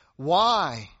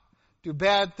 Why do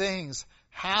bad things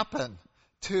happen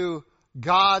to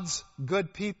God's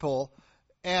good people?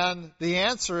 And the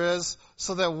answer is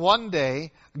so that one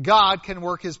day God can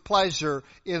work His pleasure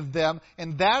in them.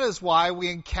 And that is why we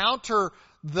encounter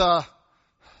the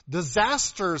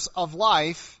disasters of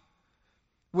life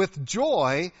with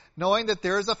joy, knowing that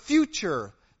there is a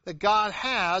future that God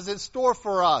has in store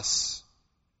for us.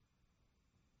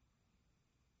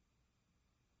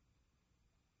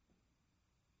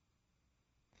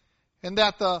 And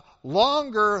that the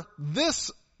longer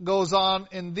this goes on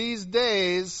in these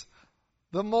days,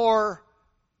 the more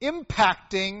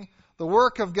impacting the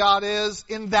work of God is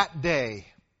in that day.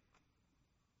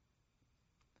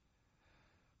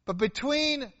 But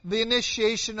between the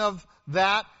initiation of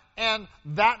that and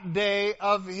that day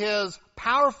of His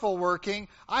powerful working,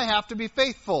 I have to be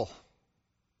faithful.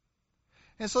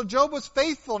 And so Job was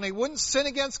faithful and he wouldn't sin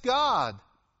against God.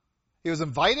 He was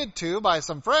invited to by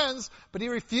some friends, but he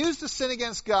refused to sin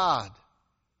against God.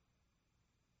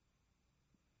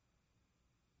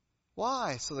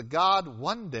 Why? So that God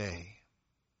one day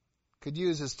could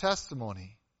use his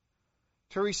testimony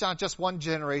to reach not just one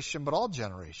generation, but all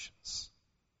generations.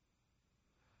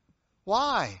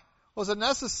 Why was it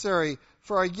necessary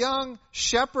for a young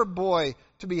shepherd boy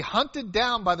to be hunted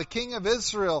down by the king of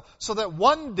Israel so that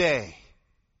one day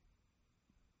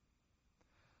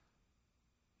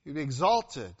he'd be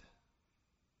exalted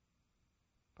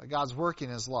by God's work in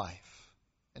his life?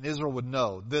 And Israel would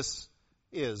know this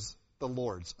is the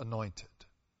Lord's anointed.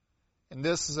 And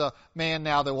this is a man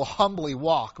now that will humbly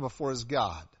walk before his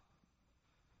God.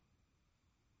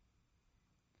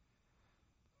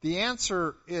 The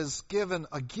answer is given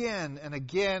again and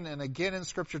again and again in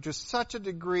Scripture to such a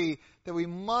degree that we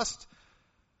must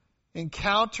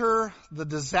encounter the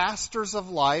disasters of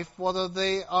life, whether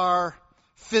they are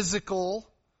physical,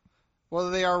 whether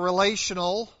they are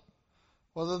relational,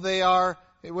 whether they are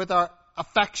with our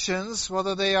affections,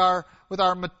 whether they are with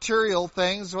our material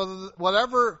things,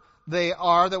 whatever they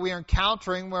are that we are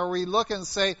encountering, where we look and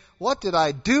say, what did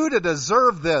I do to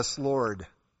deserve this, Lord?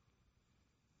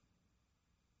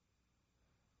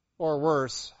 Or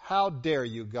worse, how dare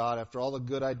you, God, after all the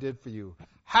good I did for you?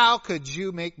 How could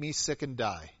you make me sick and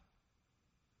die?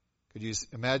 Could you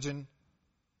imagine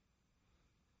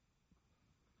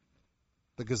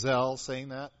the gazelle saying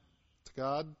that to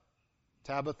God?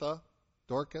 Tabitha,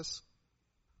 Dorcas,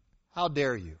 how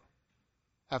dare you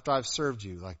after I've served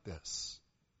you like this?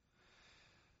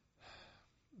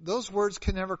 Those words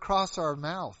can never cross our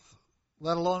mouth,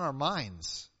 let alone our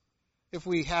minds, if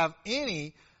we have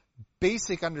any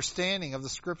basic understanding of the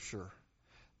Scripture.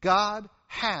 God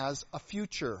has a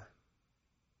future.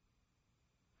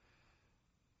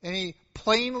 And He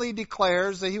plainly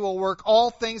declares that He will work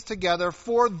all things together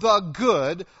for the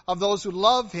good of those who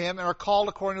love Him and are called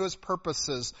according to His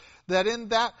purposes. That in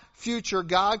that future,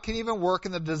 God can even work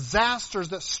in the disasters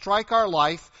that strike our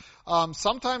life,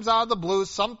 sometimes out of the blue,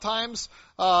 sometimes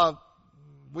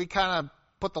we kind of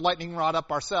put the lightning rod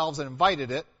up ourselves and invited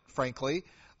it, frankly.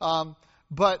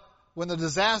 But when the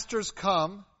disasters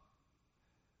come,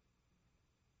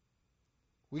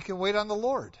 we can wait on the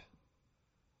Lord.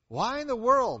 Why in the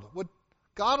world would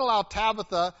God allow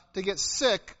Tabitha to get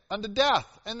sick unto death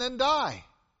and then die?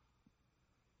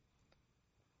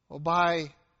 Well,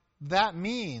 by that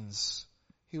means,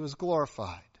 he was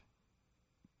glorified.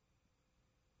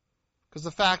 Because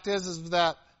the fact is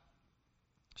that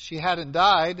she hadn't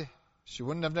died, she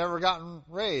wouldn't have never gotten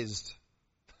raised.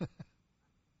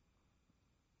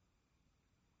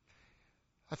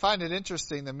 I find it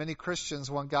interesting that many Christians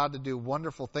want God to do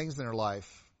wonderful things in their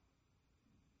life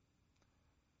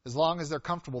as long as they're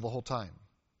comfortable the whole time.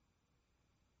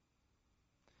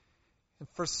 And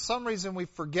for some reason we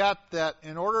forget that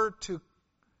in order to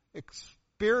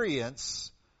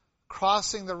experience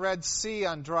crossing the Red Sea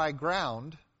on dry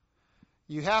ground,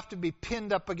 you have to be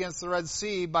pinned up against the Red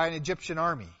Sea by an Egyptian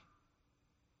army.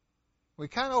 We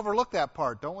kind of overlook that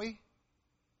part, don't we?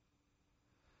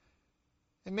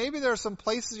 And maybe there are some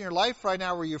places in your life right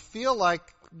now where you feel like,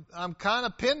 I'm kind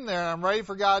of pinned there and I'm ready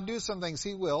for God to do some things.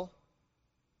 He will.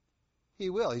 He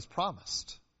will. He's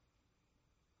promised.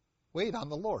 Wait on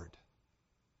the Lord.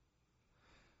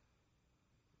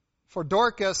 For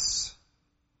Dorcas,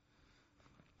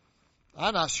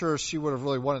 I'm not sure she would have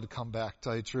really wanted to come back, to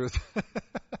tell you the truth.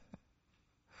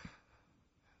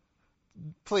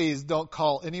 Please don't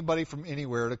call anybody from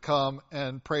anywhere to come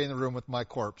and pray in the room with my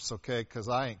corpse, okay? Because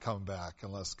I ain't coming back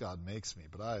unless God makes me.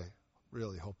 But I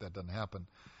really hope that doesn't happen.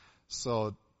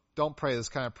 So don't pray this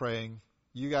kind of praying.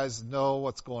 You guys know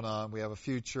what's going on. We have a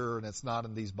future, and it's not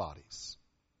in these bodies.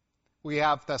 We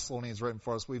have Thessalonians written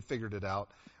for us. We've figured it out.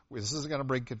 This isn't going to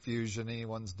bring confusion,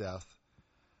 anyone's death.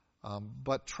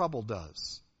 But trouble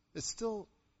does. It still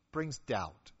brings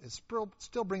doubt. It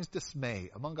still brings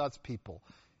dismay among God's people.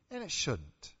 And it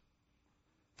shouldn't.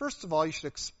 First of all, you should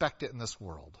expect it in this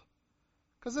world.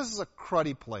 Because this is a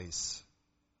cruddy place.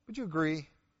 Would you agree?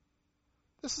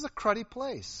 This is a cruddy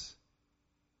place.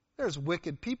 There's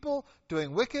wicked people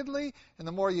doing wickedly, and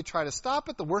the more you try to stop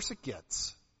it, the worse it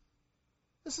gets.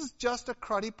 This is just a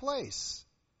cruddy place.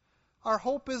 Our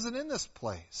hope isn't in this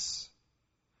place.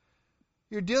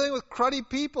 You're dealing with cruddy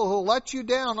people who let you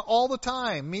down all the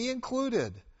time, me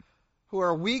included, who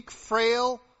are weak,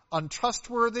 frail,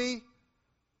 untrustworthy.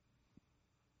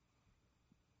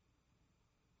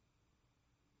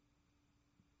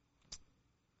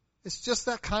 It's just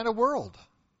that kind of world.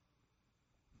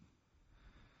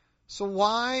 So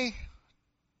why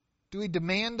do we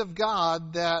demand of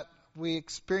God that we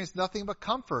experience nothing but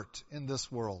comfort in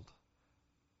this world?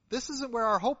 This isn't where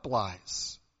our hope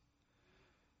lies.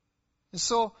 And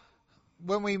so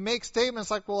when we make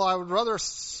statements like, well, I would rather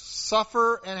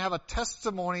suffer and have a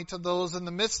testimony to those in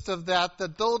the midst of that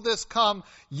though this come,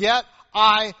 yet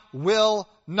I will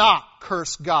not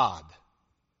curse God.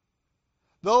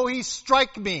 Though he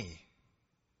strike me,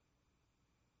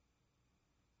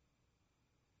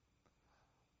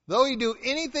 though he do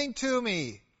anything to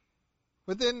me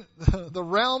within the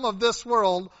realm of this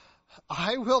world,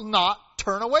 I will not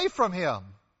turn away from him.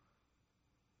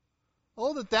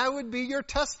 Oh, that would be your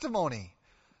testimony.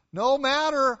 No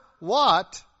matter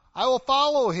what, I will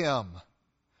follow him.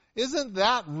 Isn't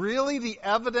that really the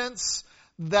evidence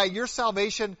that your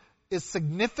salvation is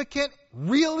significant,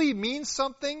 really means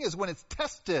something, is when it's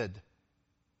tested?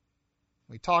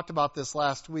 We talked about this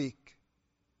last week.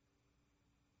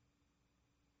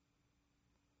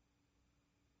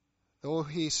 Though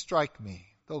he strike me,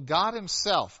 though God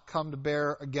himself come to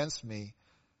bear against me,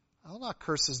 I will not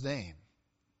curse his name.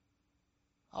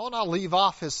 I will not leave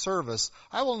off his service.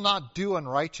 I will not do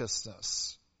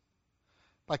unrighteousness.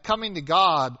 By coming to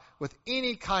God with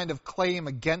any kind of claim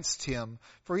against him,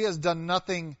 for he has done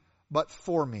nothing but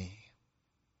for me.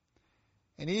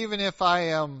 And even if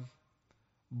I am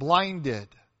blinded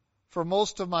for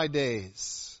most of my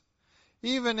days,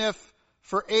 even if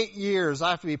for 8 years I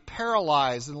have to be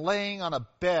paralyzed and laying on a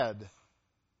bed,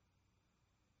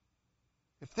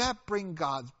 if that brings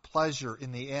God's pleasure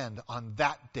in the end on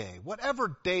that day,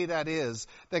 whatever day that is,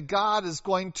 that God is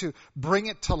going to bring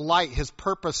it to light, his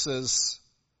purposes.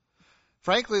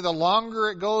 Frankly, the longer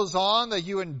it goes on that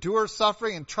you endure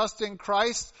suffering and trust in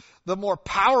Christ, the more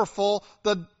powerful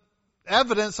the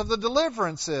evidence of the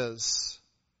deliverance is.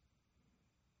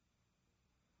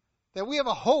 That we have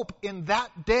a hope in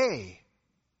that day.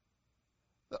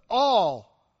 That all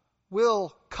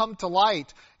will come to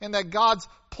light, and that God's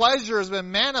pleasure has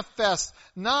been manifest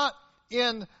not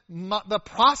in the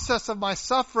process of my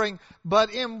suffering,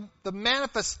 but in the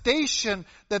manifestation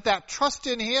that trust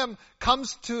in him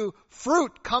comes to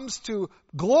fruit, comes to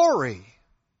glory.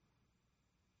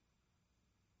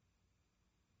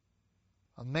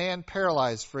 A man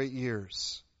paralyzed for 8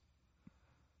 years.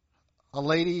 A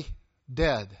lady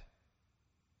dead,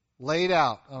 laid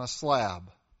out on a slab,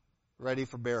 ready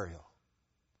for burial.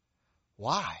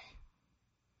 Why?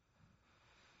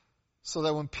 So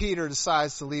that when Peter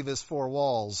decides to leave his four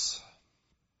walls,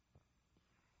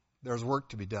 there's work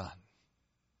to be done.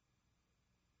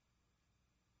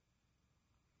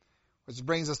 Which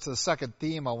brings us to the second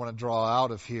theme I want to draw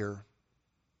out of here.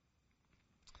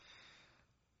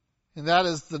 And that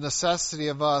is the necessity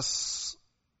of us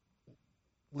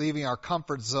leaving our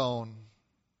comfort zone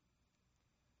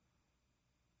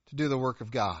to do the work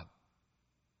of God.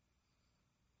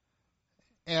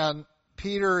 And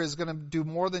Peter is going to do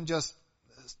more than just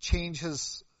change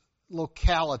his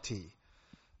locality.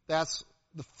 That's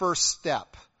the first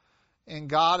step. And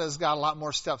God has got a lot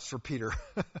more steps for Peter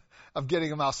of getting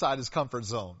him outside his comfort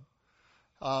zone.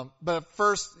 But at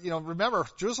first, remember,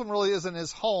 Jerusalem really isn't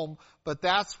his home, but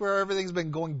that's where everything's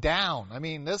been going down. I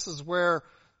mean, this is where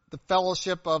the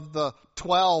fellowship of the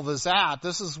 12 is at.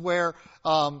 This is where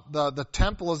the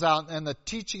temple is out, and the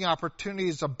teaching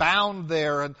opportunities abound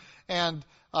there. And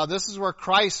this is where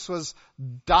Christ was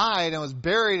died and was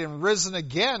buried and risen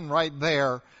again right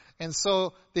there. And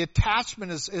so the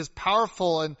attachment is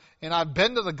powerful. And I've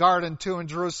been to the garden too in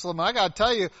Jerusalem. And I got to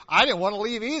tell you, I didn't want to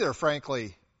leave either,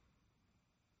 frankly.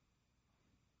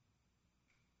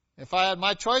 If I had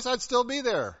my choice, I'd still be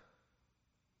there.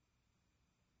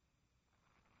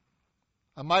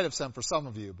 I might have sent for some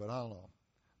of you, but I don't know.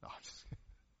 No,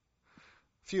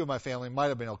 a few of my family might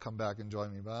have been able to come back and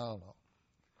join me, but I don't know.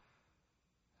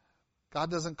 God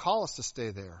doesn't call us to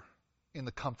stay there in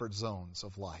the comfort zones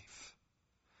of life.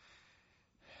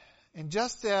 And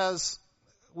just as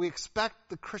we expect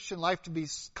the Christian life to be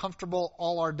comfortable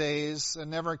all our days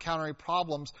and never encounter any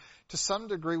problems, to some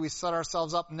degree we set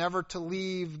ourselves up never to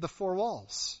leave the four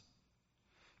walls.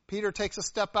 Peter takes a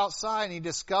step outside and he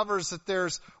discovers that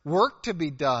there's work to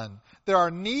be done. There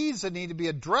are needs that need to be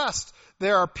addressed.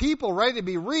 There are people ready to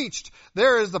be reached.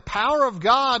 There is the power of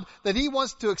God that he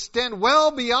wants to extend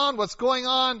well beyond what's going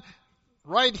on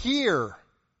right here,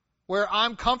 where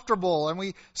I'm comfortable. And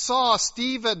we saw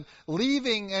Stephen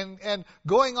leaving and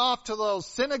going off to those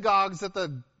synagogues that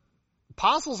the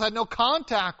apostles had no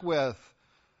contact with.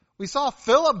 We saw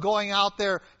Philip going out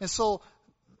there. And so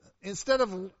instead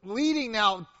of leading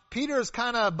now, Peter is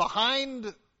kind of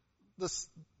behind this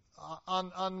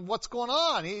on what's going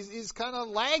on. He's kind of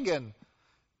lagging.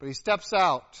 But he steps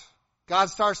out. God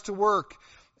starts to work.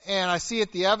 And I see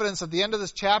the evidence at the end of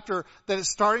this chapter that it's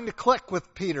starting to click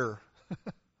with Peter.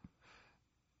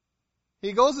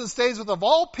 He goes and stays with, of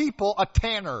all people, a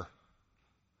tanner.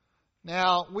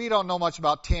 Now, we don't know much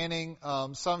about tanning.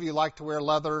 Some of you like to wear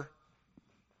leather.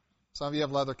 Some of you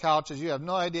have leather couches. You have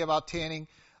no idea about tanning.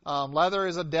 Leather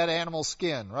is a dead animal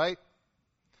skin, right?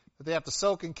 That they have to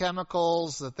soak in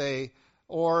chemicals,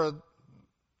 or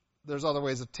there's other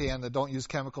ways of tan that don't use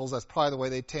chemicals. That's probably the way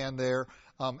they tan there.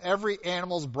 Every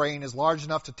animal's brain is large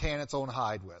enough to tan its own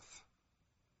hide with.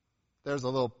 There's a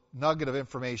little nugget of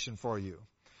information for you.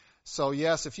 So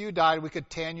yes, if you died, we could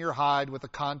tan your hide with the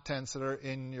contents that are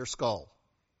in your skull.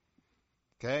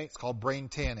 Okay? It's called brain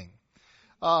tanning.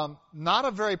 Not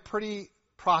a very pretty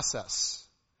process.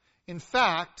 In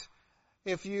fact,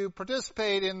 if you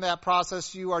participate in that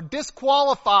process, you are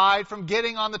disqualified from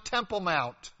getting on the Temple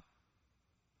Mount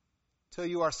till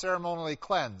you are ceremonially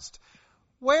cleansed.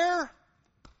 Where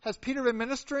has Peter been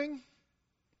ministering?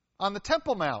 On the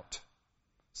Temple Mount,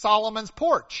 Solomon's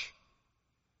porch.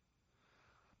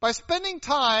 By spending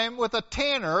time with a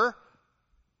tanner,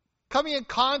 coming in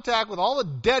contact with all the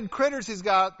dead critters he's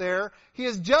got there, he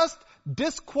has just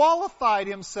disqualified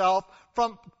himself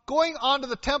from going onto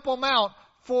the Temple Mount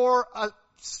for a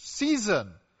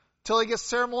season till he gets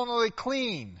ceremonially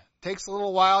clean. Takes a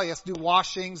little while. He has to do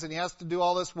washings and he has to do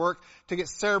all this work to get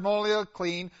ceremonially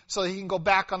clean so he can go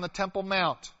back on the Temple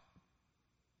Mount.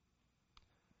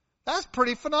 That's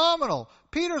pretty phenomenal.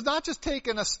 Peter's not just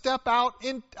taking a step out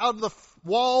of the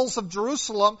walls of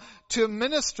Jerusalem to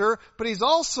minister, but he's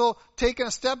also taken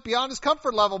a step beyond his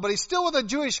comfort level. But he's still with a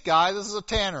Jewish guy. This is a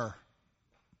tanner.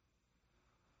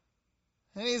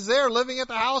 And he's there living at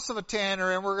the house of a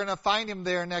tanner, and we're going to find him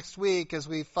there next week as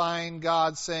we find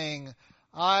God saying,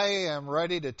 I am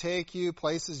ready to take you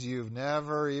places you've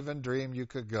never even dreamed you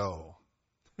could go.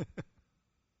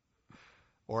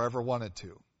 Or ever wanted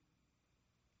to.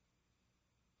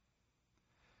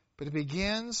 But it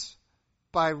begins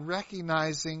by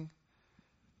recognizing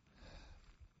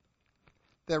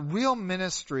that real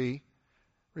ministry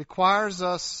requires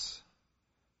us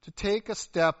to take a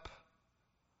step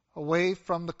away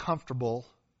from the comfortable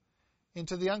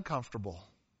into the uncomfortable.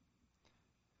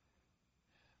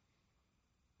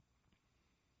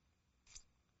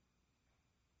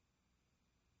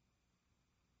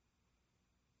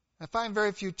 I find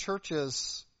very few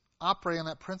churches operate on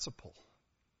that principle.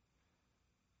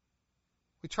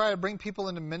 We try to bring people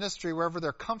into ministry wherever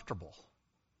they're comfortable.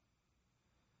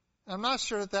 And I'm not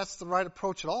sure that that's the right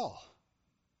approach at all.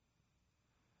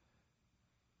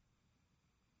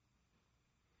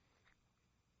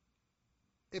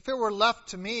 If it were left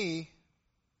to me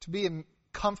to be in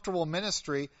comfortable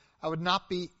ministry, I would not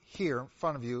be here in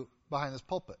front of you behind this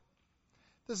pulpit.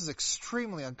 This is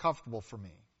extremely uncomfortable for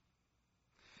me.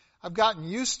 I've gotten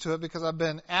used to it because I've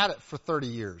been at it for 30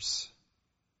 years.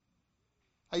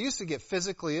 I used to get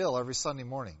physically ill every Sunday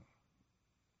morning.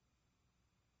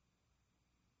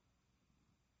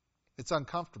 It's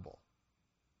uncomfortable.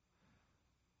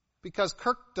 Because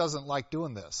Kirk doesn't like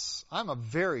doing this. I'm a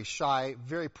very shy,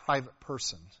 very private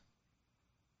person.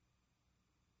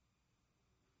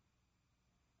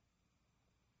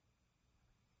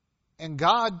 And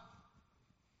God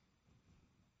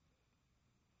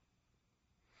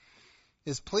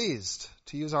is pleased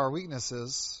to use our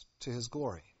weaknesses to His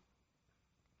glory.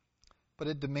 But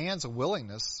it demands a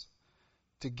willingness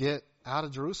to get out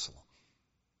of Jerusalem.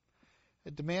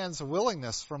 It demands a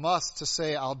willingness from us to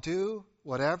say, I'll do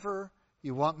whatever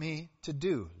you want me to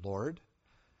do, Lord.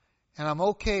 And I'm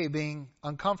okay being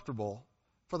uncomfortable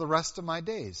for the rest of my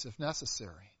days, if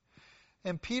necessary.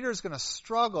 And Peter's going to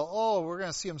struggle. Oh, we're going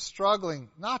to see him struggling,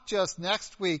 not just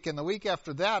next week and the week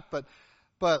after that, but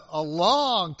a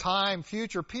long time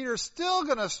future. Peter's still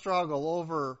going to struggle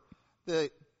over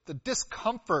the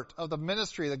discomfort of the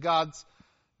ministry that God's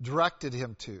directed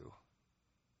him to.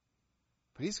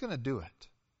 But he's going to do it.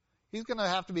 He's going to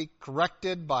have to be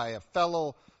corrected by a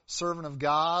fellow servant of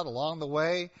God along the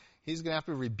way. He's going to have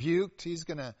to be rebuked. But he's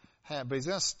going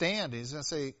to stand. He's going to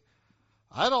say,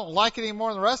 I don't like it any more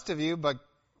than the rest of you, but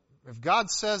if God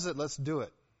says it, let's do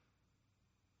it.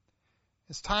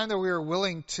 It's time that we are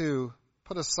willing to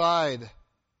put aside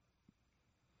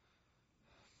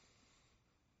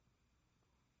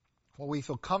what we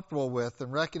feel comfortable with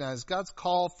and recognize God's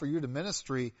call for you to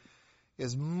ministry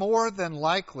is more than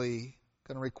likely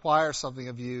going to require something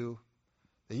of you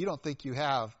that you don't think you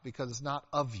have because it's not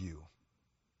of you.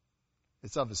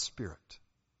 It's of His Spirit.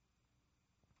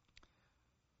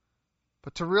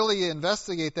 But to really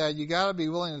investigate that, you got to be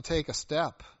willing to take a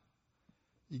step.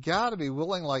 You got to be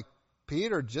willing, like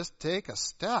Peter, just take a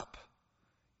step.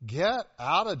 Get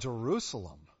out of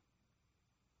Jerusalem.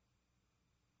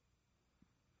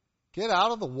 Get out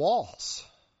of the walls.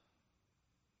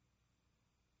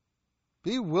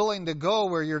 Be willing to go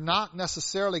where you're not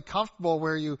necessarily comfortable,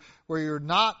 where you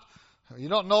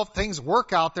don't know if things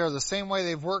work out there the same way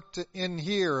they've worked in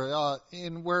here,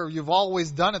 in where you've always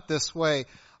done it this way.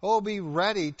 Oh, be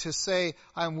ready to say,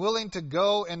 I'm willing to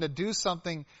go and to do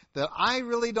something that I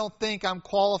really don't think I'm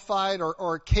qualified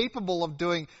or capable of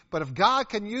doing. But if God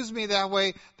can use me that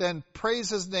way, then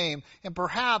praise His name. And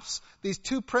perhaps these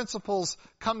two principles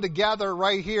come together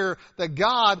right here, that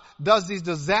God does these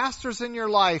disasters in your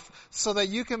life so that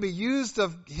you can be used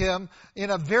of Him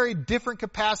in a very different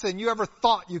capacity than you ever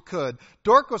thought you could.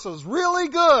 Dorcas was really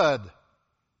good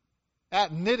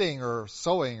at knitting or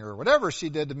sewing or whatever she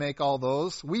did to make all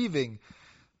those, weaving.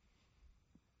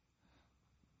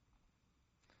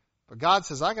 But God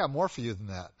says, I got more for you than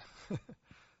that.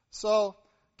 So,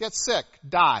 get sick,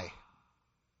 die.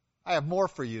 I have more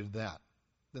for you than that,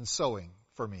 than sewing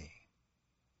for me.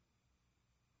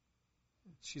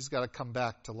 She's got to come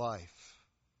back to life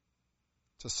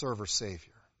to serve her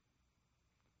Savior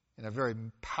in a very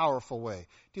powerful way.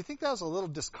 Do you think that was a little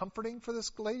discomforting for this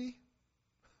lady?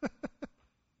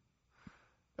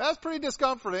 That's pretty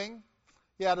discomforting.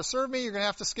 Yeah, to serve me, you're going to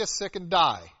have to get sick and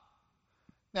die.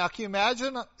 Now, can you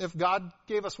imagine if God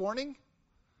gave us warning?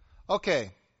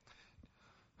 Okay.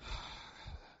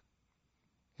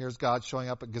 Here's God showing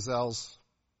up at Gazelle's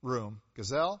room.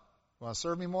 Gazelle, you want to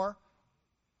serve me more?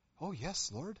 Oh,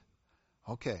 yes, Lord.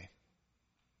 Okay.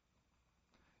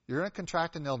 You're going to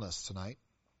contract an illness tonight.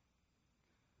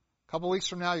 A couple weeks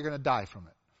from now, you're going to die from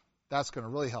it. That's going to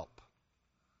really help.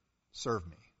 Serve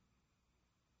me.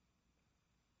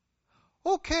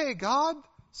 Okay, God,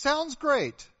 sounds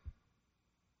great.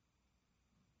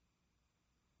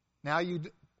 Now you're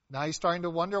starting to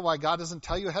wonder why God doesn't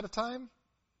tell you ahead of time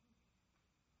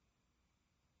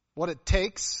what it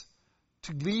takes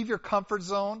to leave your comfort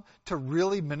zone to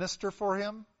really minister for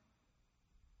Him.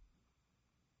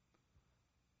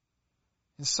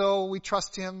 And so we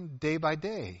trust Him day by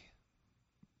day.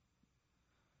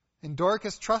 And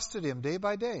Dorcas trusted Him day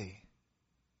by day.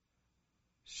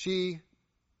 She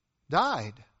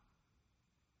died,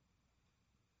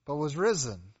 but was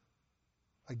risen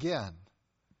again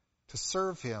to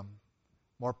serve Him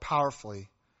more powerfully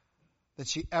than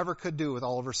she ever could do with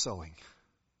all of her sewing.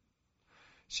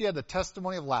 She had the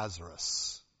testimony of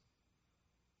Lazarus.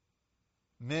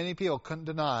 Many people couldn't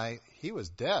deny he was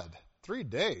dead 3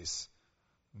 days.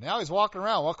 Now he's walking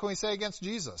around. What can we say against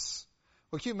Jesus?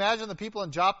 Well, can you imagine the people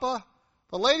in Joppa?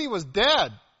 The lady was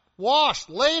dead, washed,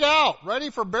 laid out,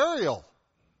 ready for burial.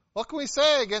 What can we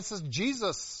say against this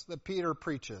Jesus that Peter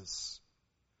preaches?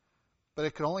 But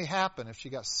it could only happen if she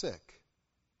got sick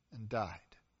and died.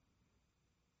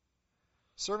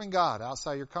 Serving God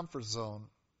outside your comfort zone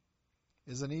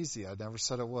isn't easy. I never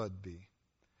said it would be.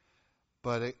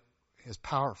 But it is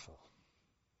powerful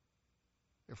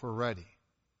if we're ready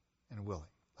and willing.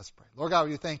 Let's pray. Lord God,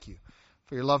 we thank you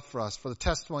for your love for us, for the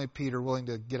testimony of Peter willing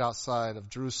to get outside of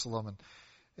Jerusalem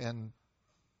and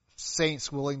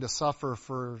saints willing to suffer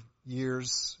for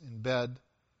years in bed,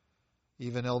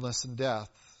 even illness and death,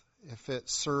 if it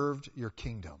served your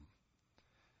kingdom.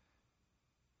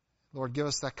 Lord, give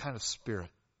us that kind of spirit.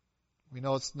 We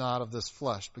know it's not of this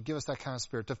flesh, but give us that kind of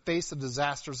spirit to face the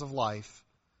disasters of life,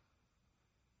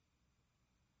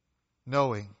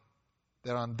 knowing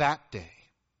that on that day,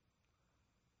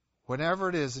 whenever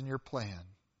it is in your plan,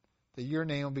 that your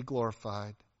name will be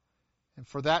glorified. And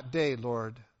for that day,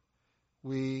 Lord,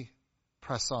 we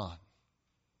press on,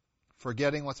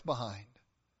 forgetting what's behind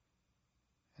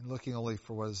and looking only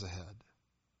for what is ahead.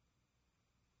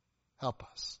 Help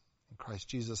us. In Christ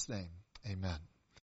Jesus' name, amen.